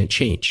we can't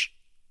change.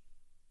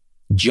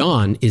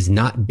 John is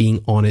not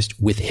being honest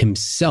with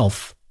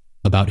himself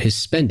about his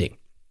spending.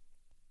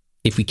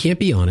 If we can't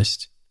be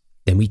honest,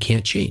 then we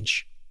can't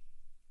change.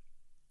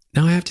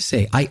 Now, I have to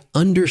say, I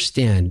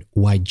understand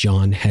why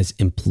John has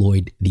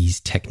employed these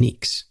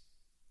techniques.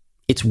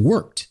 It's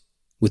worked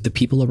with the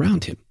people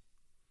around him.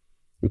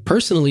 And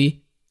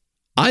personally,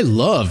 I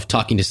love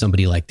talking to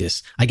somebody like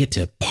this. I get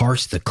to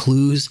parse the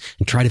clues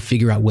and try to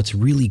figure out what's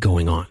really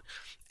going on.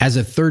 As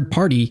a third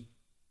party,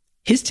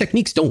 his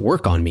techniques don't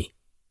work on me.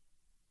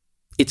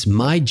 It's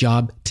my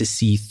job to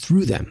see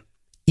through them,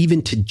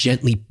 even to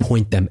gently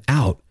point them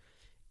out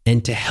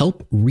and to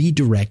help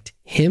redirect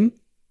him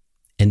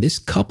and this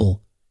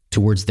couple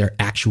towards their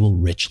actual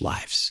rich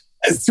lives.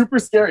 It's super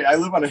scary. I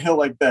live on a hill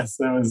like this,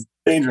 and it was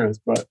dangerous,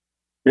 but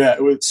yeah,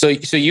 it was. So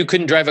you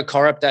couldn't drive a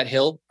car up that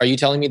hill? Are you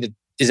telling me that,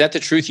 is that the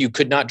truth? You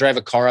could not drive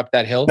a car up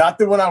that hill? Not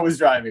the one I was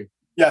driving.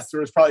 Yes,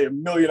 there was probably a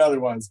million other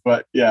ones,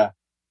 but yeah.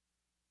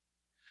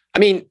 I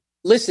mean,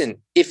 listen,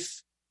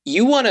 if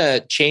you want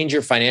to change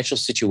your financial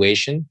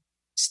situation,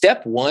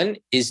 step one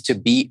is to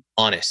be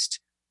honest.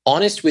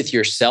 Honest with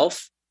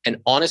yourself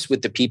and honest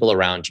with the people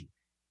around you.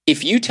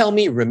 If you tell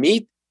me,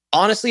 Ramit,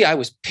 honestly, I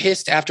was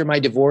pissed after my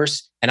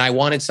divorce and I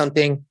wanted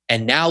something.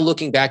 And now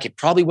looking back, it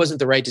probably wasn't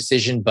the right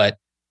decision, but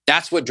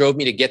that's what drove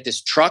me to get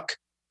this truck.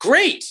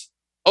 Great.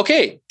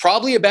 Okay,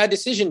 probably a bad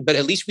decision, but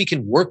at least we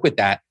can work with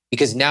that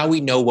because now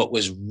we know what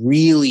was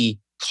really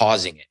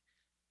causing it.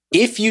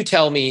 If you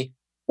tell me,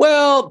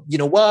 well, you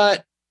know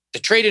what? The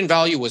trade-in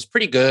value was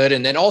pretty good.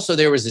 And then also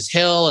there was this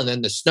hill and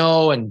then the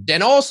snow. And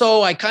then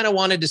also I kind of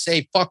wanted to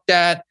say, fuck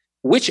that.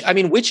 Which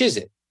is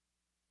it?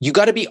 You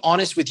got to be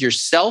honest with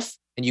yourself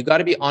and you got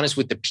to be honest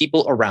with the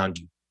people around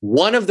you.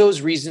 One of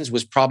those reasons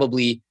was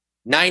probably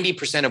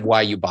 90% of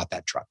why you bought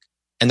that truck.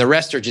 And the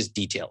rest are just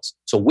details.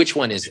 So which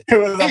one is it?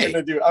 I'm going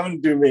to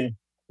do me.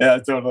 Yeah,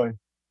 totally.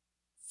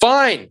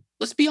 Fine.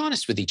 Let's be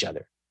honest with each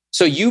other.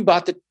 So you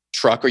bought the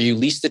truck or you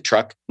leased the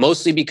truck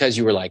mostly because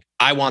you were like,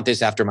 I want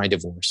this after my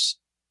divorce.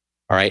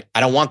 All right. I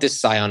don't want this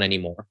Scion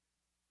anymore.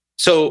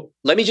 So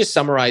let me just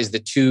summarize the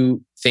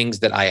two things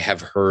that I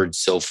have heard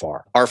so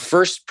far. Our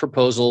first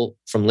proposal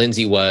from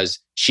Lindsay was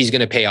she's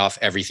going to pay off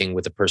everything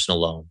with a personal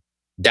loan.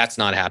 That's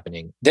not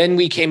happening. Then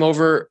we came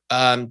over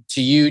to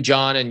you,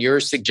 John, and your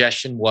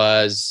suggestion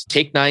was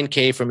take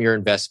 $9,000 from your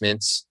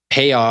investments,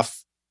 pay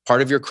off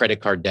part of your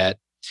credit card debt,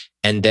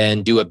 and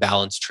then do a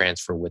balance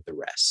transfer with the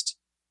rest.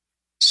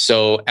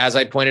 So as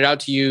I pointed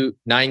out to you,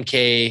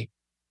 $9,000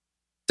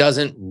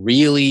 doesn't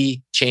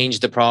really change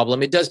the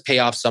problem. It does pay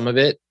off some of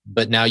it,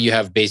 but now you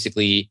have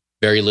basically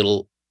very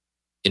little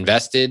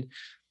invested,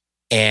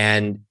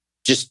 and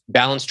just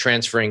balance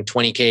transferring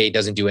 $20,000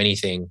 doesn't do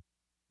anything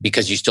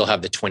because you still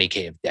have the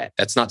 $20,000 of debt.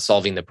 That's not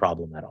solving the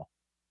problem at all.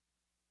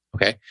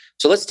 Okay.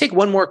 So let's take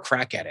one more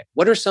crack at it.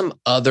 What are some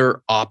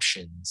other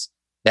options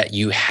that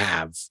you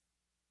have?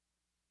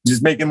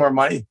 Just making more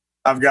money.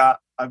 I've got,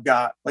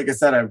 like I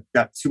said, I've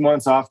got 2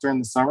 months off during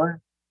the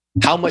summer.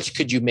 How much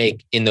could you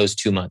make in those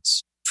 2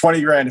 months?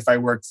 20 grand if I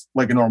worked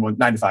like a normal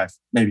 9 to 5,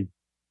 maybe.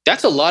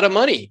 That's a lot of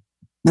money.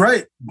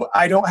 Right. But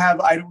I don't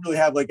really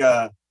have like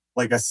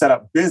a set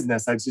up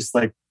business.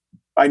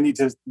 I need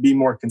to be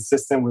more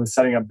consistent with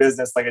setting up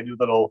business. Like I do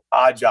little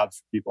odd jobs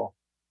for people.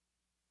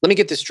 Let me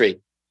get this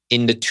straight.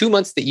 In the 2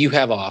 months that you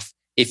have off,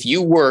 if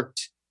you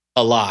worked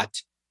a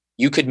lot,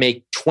 you could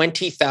make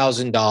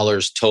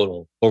 $20,000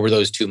 total over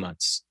those 2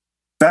 months.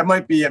 That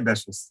might be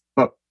ambitious,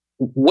 but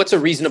what's a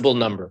reasonable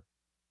number?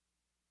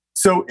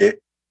 So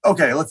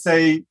let's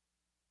say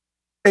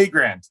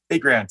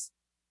 $8,000.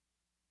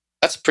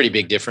 That's a pretty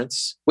big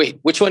difference. Wait,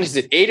 which one is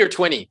it? 8 or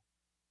 20?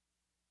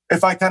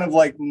 If I kind of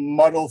like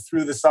muddle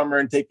through the summer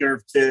and take care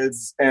of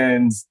kids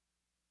and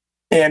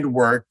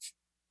work,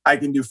 I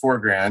can do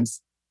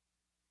 $4,000,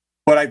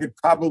 but I could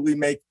probably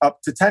make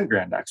up to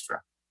 $10,000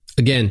 extra.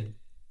 Again,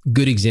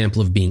 good example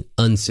of being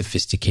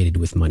unsophisticated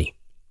with money.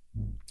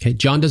 Okay,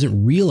 John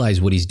doesn't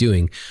realize what he's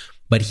doing,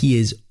 but he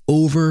is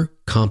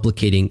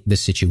overcomplicating the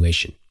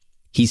situation.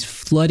 He's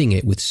flooding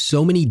it with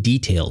so many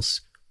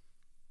details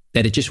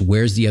that it just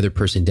wears the other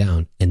person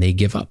down and they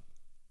give up.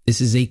 This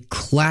is a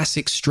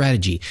classic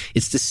strategy.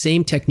 It's the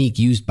same technique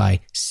used by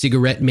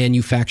cigarette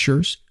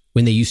manufacturers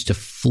when they used to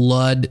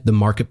flood the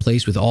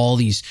marketplace with all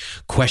these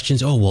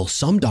questions. Oh, well,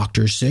 some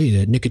doctors say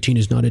that nicotine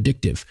is not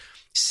addictive.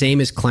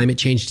 Same as climate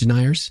change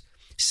deniers.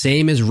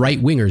 Same as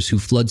right-wingers who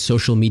flood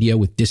social media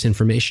with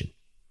disinformation.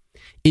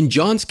 In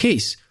John's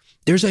case,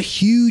 there's a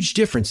huge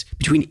difference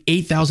between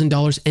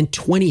 $8,000 and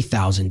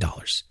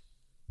 $20,000.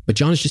 But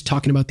John is just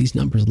talking about these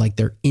numbers like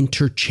they're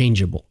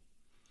interchangeable.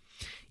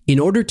 In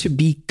order to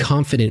be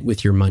confident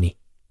with your money,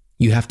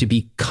 you have to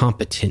be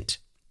competent.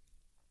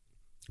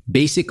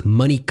 Basic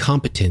money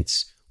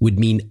competence would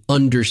mean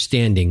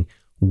understanding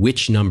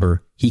which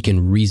number he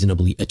can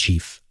reasonably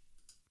achieve.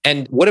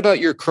 And what about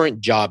your current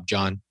job,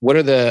 John? What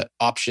are the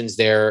options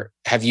there?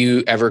 Have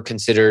you ever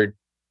considered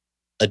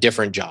a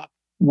different job?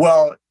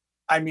 Well,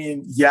 I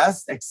mean,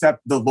 yes,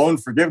 except the loan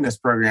forgiveness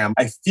program.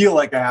 I feel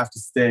like I have to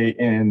stay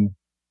in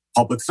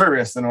public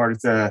service in order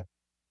to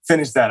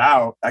finish that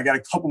out. I got a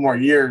couple more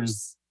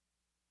years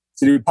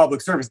to do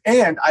public service.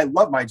 And I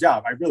love my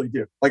job. I really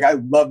do. Like, I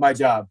love my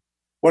job.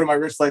 One of my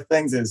rich life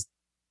things is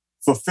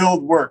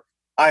fulfilled work.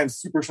 I am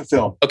super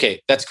fulfilled.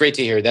 Okay, that's great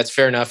to hear. That's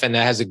fair enough. And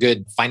that has a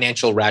good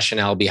financial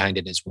rationale behind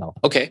it as well.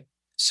 Okay,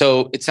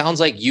 so it sounds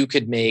like you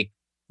could make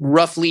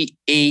roughly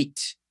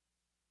 8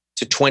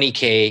 to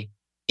 20K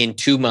in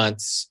 2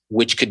 months,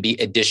 which could be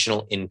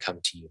additional income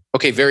to you.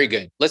 Okay, very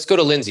good. Let's go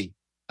to Lindsay.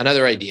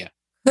 Another idea.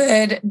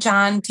 Could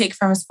John take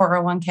from his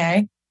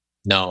 401k?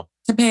 No.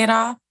 To pay it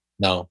off?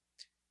 No.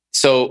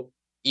 So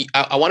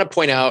I want to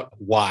point out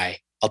why.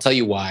 I'll tell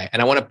you why.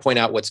 And I want to point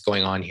out what's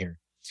going on here.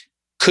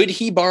 Could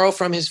he borrow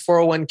from his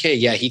 401k?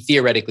 Yeah, he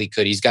theoretically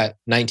could. He's got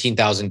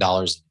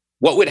 $19,000.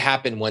 What would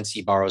happen once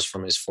he borrows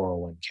from his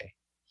 401k?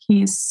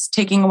 He's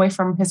taking away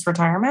from his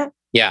retirement?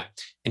 Yeah.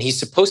 And he's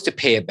supposed to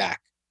pay it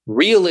back.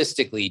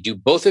 Realistically, do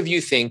both of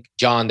you think,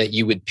 John, that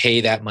you would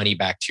pay that money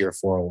back to your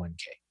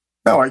 401k?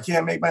 No, I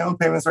can't make my own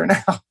payments right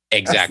now.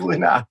 Exactly. Absolutely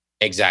not.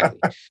 Exactly.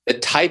 The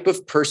type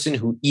of person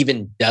who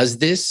even does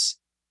this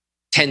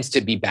tends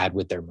to be bad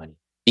with their money,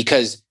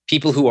 because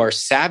people who are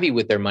savvy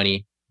with their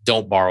money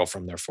don't borrow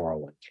from their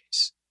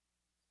 401ks.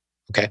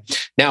 Okay.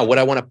 Now, what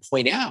I want to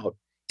point out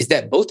is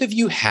that both of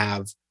you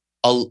have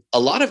a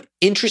lot of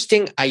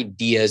interesting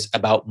ideas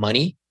about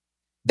money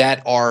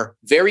that are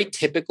very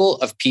typical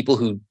of people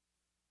who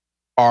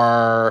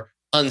are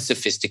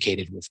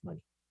unsophisticated with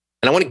money.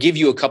 And I want to give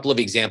you a couple of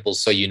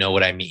examples so you know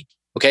what I mean.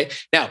 Okay.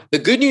 Now, the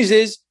good news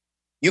is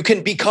you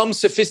can become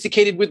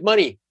sophisticated with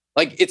money.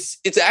 Like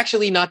it's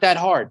actually not that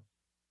hard,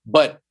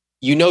 but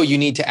you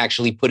need to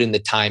actually put in the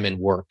time and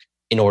work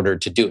in order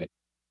to do it.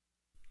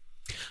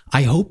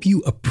 I hope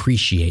you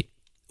appreciate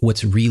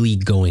what's really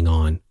going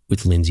on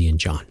with Lindsay and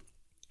John.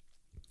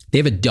 They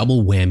have a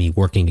double whammy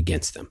working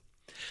against them.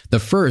 The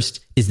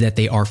first is that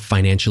they are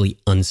financially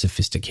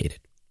unsophisticated.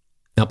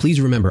 Now,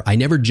 please remember, I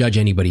never judge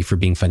anybody for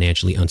being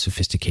financially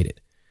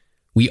unsophisticated.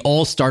 We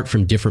all start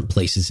from different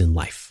places in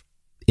life.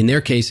 In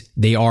their case,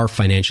 they are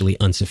financially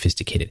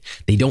unsophisticated.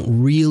 They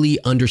don't really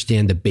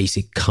understand the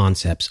basic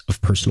concepts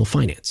of personal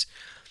finance.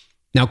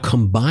 Now,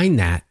 combine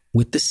that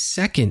with the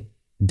second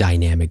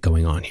dynamic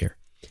going on here,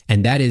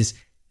 and that is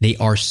they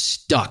are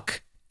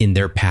stuck in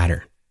their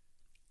pattern.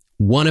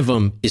 One of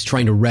them is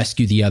trying to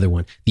rescue the other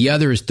one. The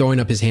other is throwing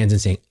up his hands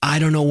and saying, I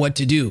don't know what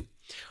to do.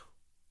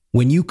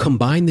 When you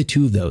combine the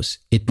two of those,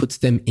 it puts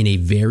them in a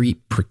very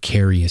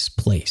precarious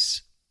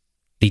place.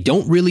 They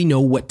don't really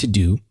know what to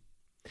do,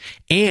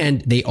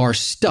 and they are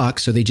stuck,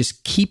 so they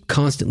just keep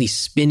constantly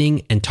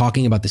spinning and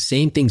talking about the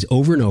same things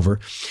over and over.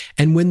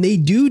 And when they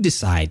do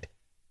decide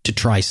to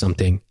try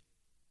something,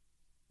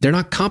 they're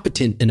not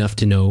competent enough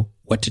to know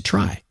what to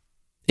try.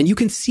 And you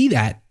can see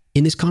that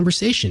in this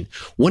conversation.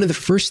 One of the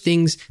first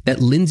things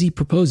that Lindsay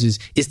proposes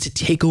is to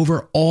take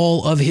over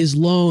all of his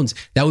loans.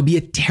 That would be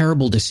a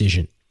terrible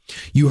decision.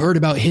 You heard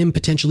about him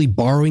potentially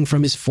borrowing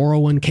from his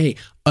 401k.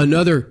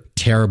 Another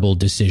terrible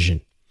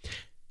decision.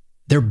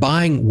 They're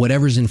buying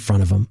whatever's in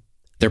front of them.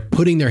 They're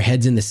putting their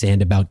heads in the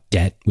sand about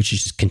debt, which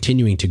is just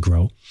continuing to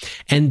grow.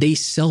 And they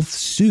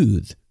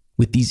self-soothe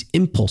with these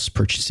impulse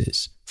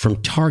purchases,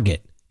 from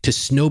Target to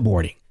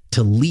snowboarding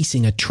to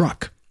leasing a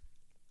truck.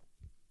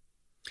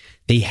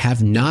 They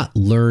have not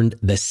learned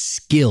the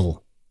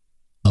skill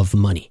of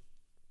money.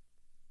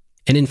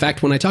 And in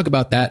fact, when I talk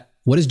about that,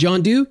 what does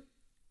John do?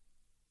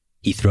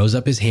 He throws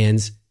up his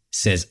hands,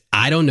 says,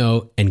 I don't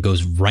know, and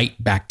goes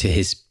right back to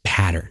his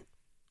pattern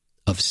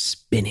of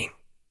spinning.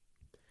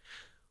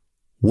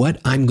 What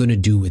I'm going to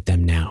do with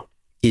them now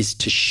is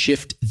to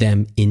shift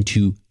them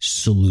into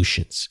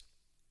solutions.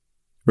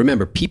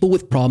 Remember, people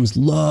with problems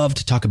love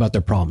to talk about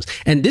their problems.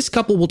 And this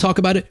couple will talk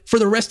about it for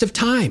the rest of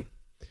time.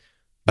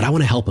 But I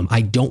want to help them.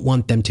 I don't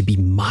want them to be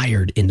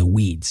mired in the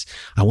weeds.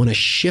 I want to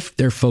shift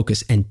their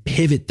focus and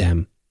pivot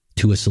them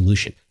to a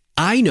solution.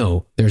 I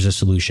know there's a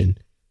solution,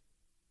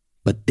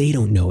 but they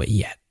don't know it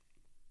yet.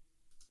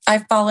 I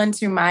fall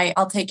into my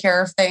I'll take care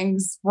of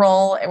things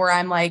role where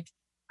I'm like,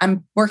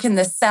 I'm working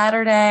this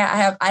Saturday.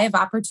 I have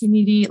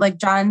opportunity, like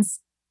John's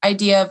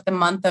idea of the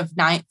month of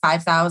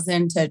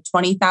 5,000 to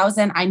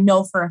 20,000. I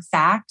know for a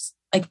fact,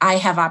 like I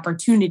have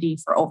opportunity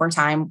for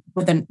overtime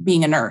with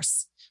being a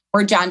nurse,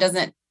 where John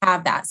doesn't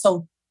have that.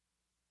 So,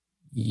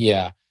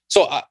 yeah.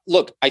 So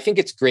look, I think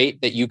it's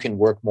great that you can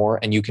work more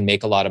and you can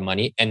make a lot of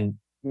money, and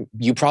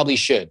you probably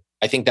should.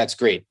 I think that's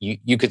great.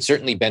 You could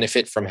certainly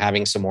benefit from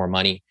having some more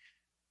money.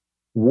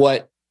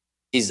 What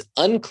is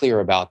unclear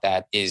about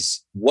that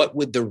is, what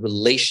would the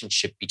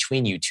relationship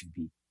between you two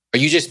be? Are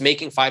you just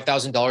making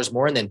 $5,000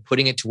 more and then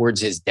putting it towards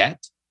his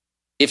debt?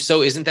 If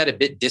so, isn't that a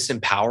bit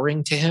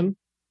disempowering to him?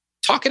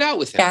 Talk it out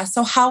with him. Yeah.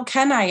 So how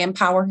can I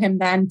empower him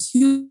then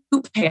to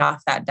pay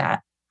off that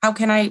debt?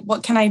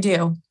 What can I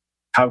do?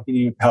 How can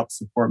you help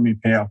support me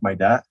pay off my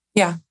debt?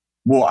 Yeah.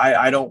 Well,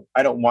 I don't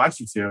want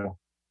you to.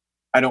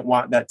 I don't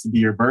want that to be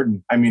your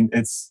burden. I mean,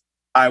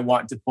 I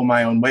want to pull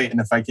my own weight. And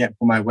if I can't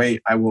pull my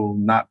weight,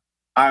 I'm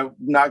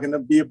not going to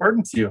be a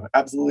burden to you.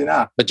 Absolutely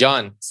not. But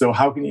John. So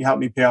how can you help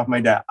me pay off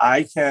my debt?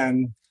 I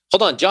can.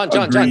 Hold on,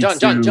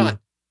 John.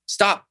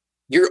 Stop.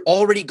 You're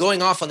already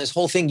going off on this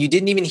whole thing. You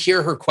didn't even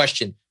hear her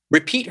question.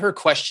 Repeat her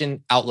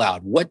question out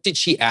loud. What did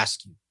she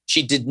ask you?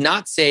 She did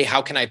not say,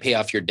 how can I pay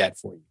off your debt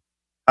for you?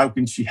 How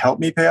can she help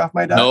me pay off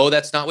my debt? No,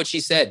 that's not what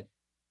she said.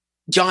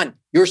 John,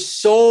 you're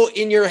so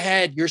in your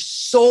head. You're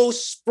so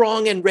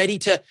sprung and ready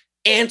to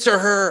answer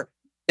her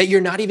that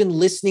you're not even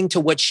listening to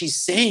what she's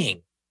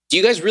saying. Do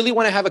you guys really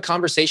want to have a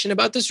conversation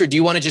about this, or do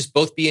you want to just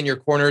both be in your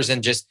corners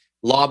and just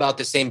lob out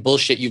the same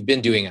bullshit you've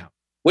been doing out?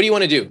 What do you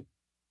want to do?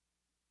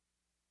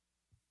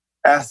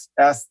 Ask.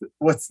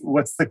 What's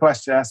the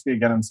question? Ask me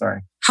again. I'm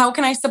sorry. How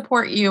can I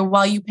support you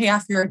while you pay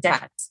off your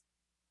debt?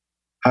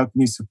 How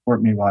can you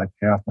support me while I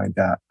pay off my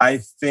debt? I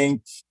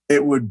think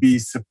it would be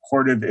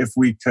supportive if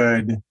we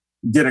could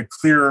get a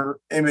clearer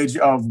image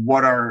of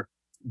what our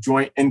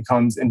joint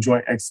incomes and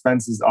joint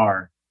expenses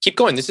are. Keep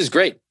going. This is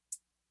great.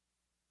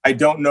 I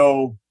don't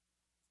know,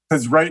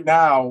 because right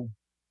now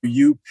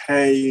you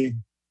pay,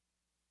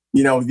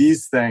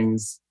 these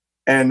things,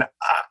 and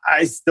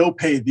I still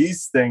pay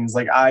these things.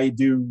 Like I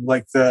do,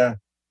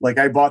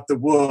 I bought the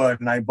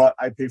wood, and I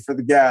pay for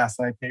the gas,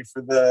 and I pay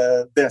for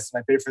this,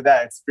 and I pay for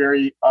that. It's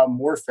very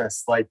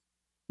amorphous. Like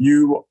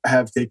you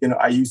have taken,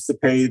 I used to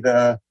pay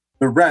the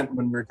rent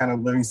when we were kind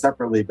of living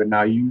separately, but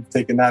now you've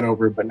taken that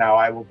over. But now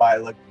I will buy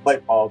like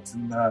light bulbs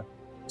and the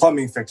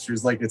plumbing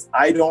fixtures.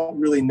 I don't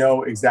really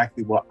know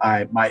exactly what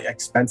my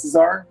expenses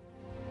are.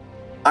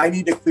 I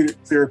need a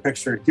clear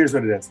picture. Here's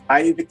what it is.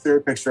 I need a clear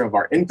picture of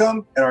our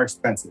income and our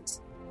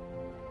expenses.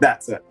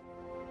 That's it.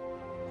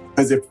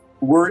 Because if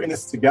we're in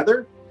this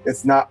together,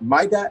 it's not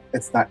my debt.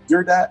 It's not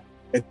your debt.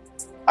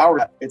 It's our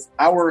debt. It's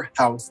our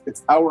house.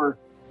 It's our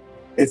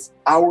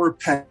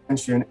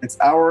pension. It's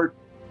our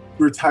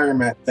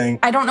retirement thing.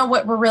 I don't know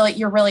what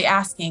you're really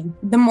asking.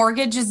 The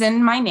mortgage is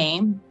in my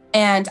name,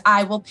 and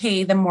I will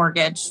pay the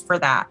mortgage for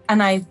that.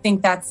 And I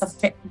think that's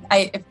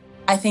I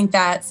think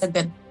that's a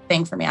good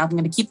thing for me. I'm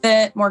going to keep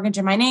the mortgage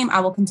in my name. I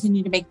will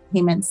continue to make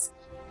payments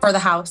for the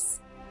house.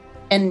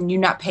 and you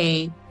not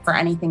pay for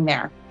anything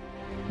there.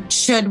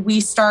 Should we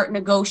start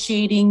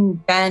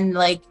negotiating then,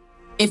 like,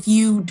 if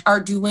you are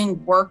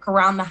doing work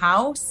around the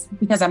house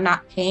because I'm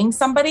not paying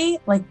somebody,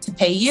 like, to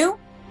pay you?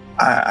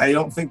 I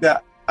don't think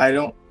that, I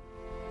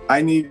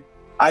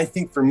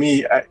think for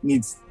me,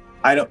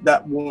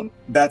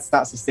 that's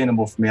not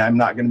sustainable for me. I'm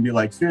not going to be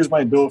like, here's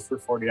my bill for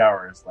 40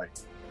 hours, like,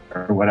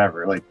 or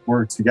whatever. Like,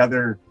 we're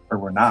together or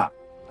we're not.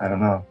 I don't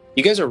know.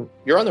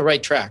 You're on the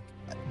right track.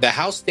 The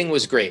house thing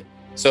was great.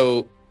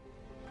 So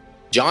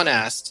John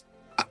asked,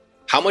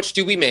 how much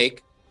do we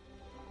make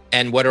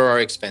and what are our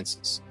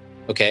expenses?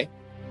 Okay.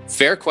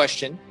 Fair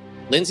question.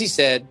 Lindsay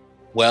said,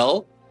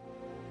 well,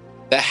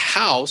 the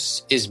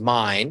house is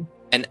mine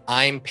and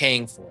I'm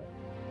paying for it.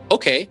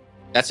 Okay.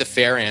 That's a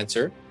fair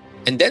answer.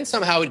 And then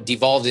somehow it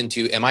devolved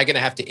into, am I going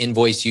to have to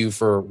invoice you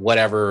for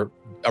whatever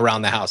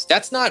around the house?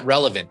 That's not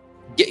relevant.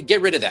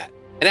 Get rid of that.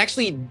 And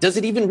actually, does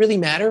it even really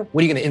matter?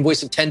 What are you going to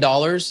invoice him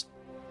 $10?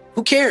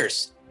 Who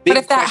cares? But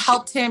if that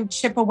helped him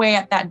chip away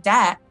at that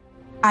debt,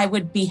 I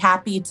would be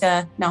happy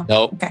to. No.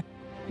 Okay.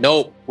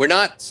 No, we're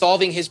not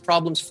solving his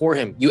problems for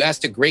him. You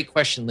asked a great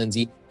question,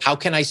 Lindsay. How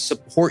can I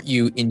support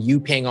you in you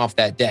paying off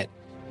that debt?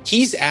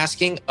 He's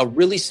asking a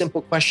really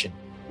simple question.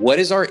 What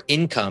is our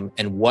income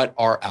and what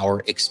are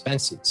our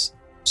expenses?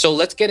 So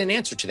let's get an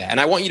answer to that.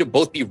 And I want you to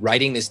both be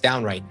writing this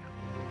down right now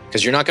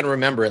because you're not going to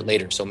remember it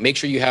later. So make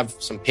sure you have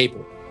some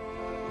paper.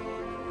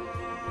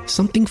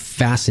 Something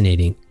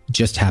fascinating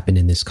just happened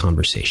in this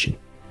conversation.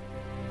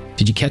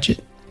 Did you catch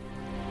it?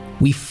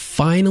 We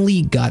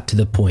finally got to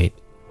the point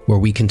where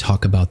we can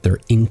talk about their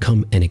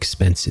income and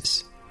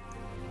expenses.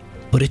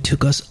 But it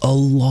took us a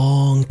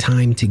long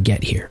time to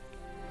get here.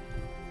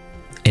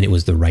 And it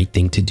was the right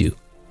thing to do.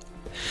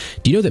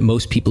 Do you know that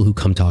most people who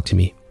come talk to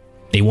me,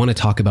 they want to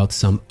talk about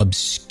some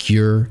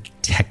obscure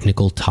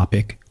technical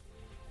topic?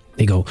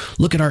 They go,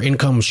 look at our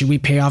income. Should we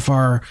pay off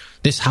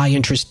this high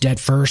interest debt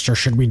first, or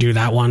should we do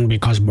that one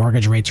because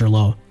mortgage rates are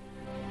low?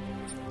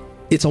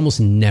 It's almost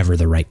never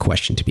the right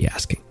question to be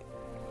asking.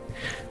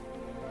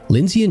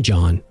 Lindsay and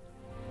John,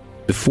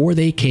 before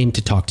they came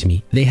to talk to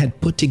me, they had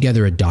put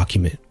together a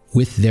document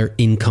with their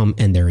income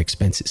and their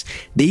expenses.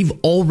 They've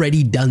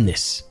already done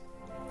this.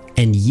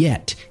 And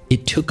yet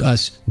it took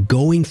us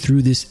going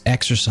through this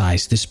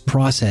exercise, this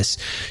process,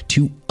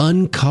 to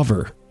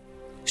uncover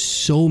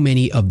so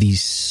many of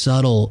these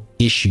subtle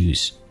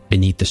issues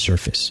beneath the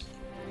surface.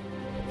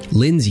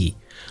 Lindsay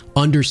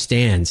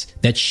understands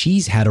that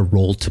she's had a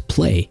role to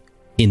play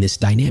in this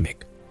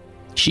dynamic.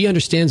 She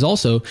understands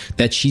also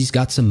that she's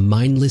got some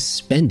mindless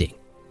spending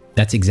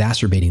that's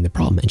exacerbating the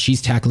problem, and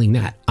she's tackling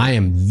that. I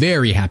am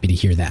very happy to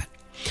hear that.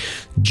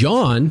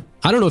 John,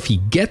 I don't know if he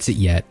gets it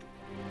yet,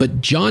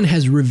 but John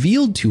has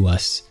revealed to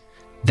us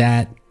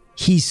that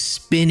he's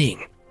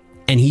spinning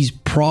and he's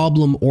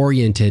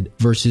problem-oriented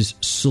versus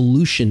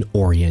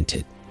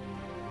solution-oriented.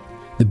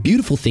 The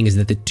beautiful thing is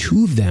that the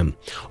two of them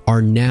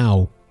are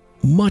now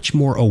much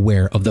more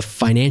aware of the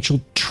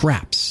financial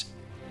traps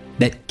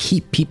that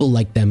keep people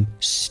like them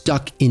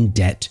stuck in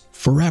debt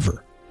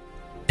forever.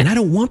 And I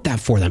don't want that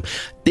for them.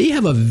 They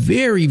have a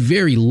very,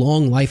 very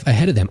long life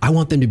ahead of them. I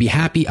want them to be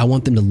happy. I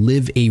want them to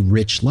live a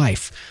rich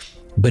life.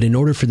 But in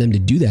order for them to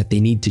do that, they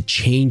need to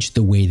change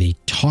the way they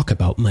talk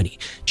about money,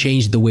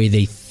 change the way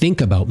they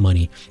think about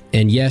money,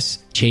 and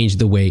yes, change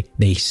the way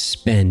they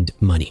spend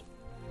money.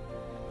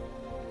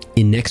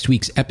 In next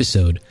week's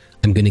episode,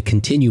 I'm going to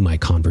continue my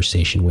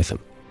conversation with them.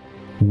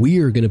 We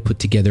are going to put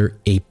together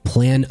a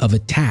plan of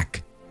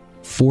attack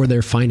for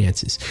their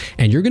finances,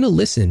 and you're going to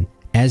listen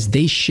as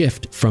they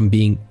shift from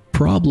being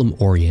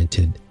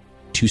problem-oriented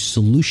to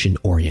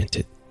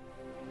solution-oriented.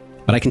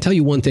 But I can tell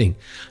you one thing,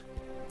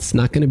 it's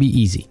not going to be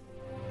easy.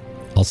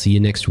 I'll see you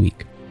next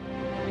week.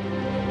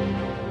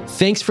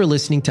 Thanks for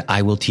listening to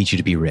I Will Teach You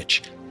to Be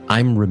Rich.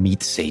 I'm Ramit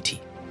Sethi.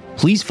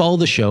 Please follow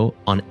the show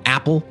on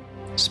Apple,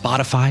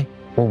 Spotify,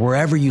 or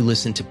wherever you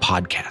listen to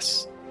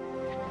podcasts.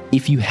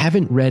 If you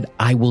haven't read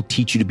I Will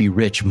Teach You to Be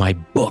Rich, my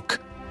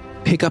book,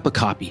 pick up a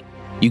copy.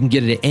 You can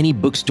get it at any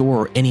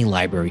bookstore or any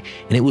library,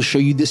 and it will show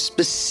you the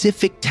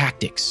specific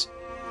tactics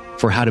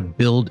for how to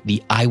build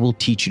the I Will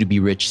Teach You to Be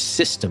Rich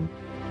system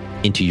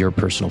into your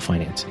personal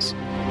finances.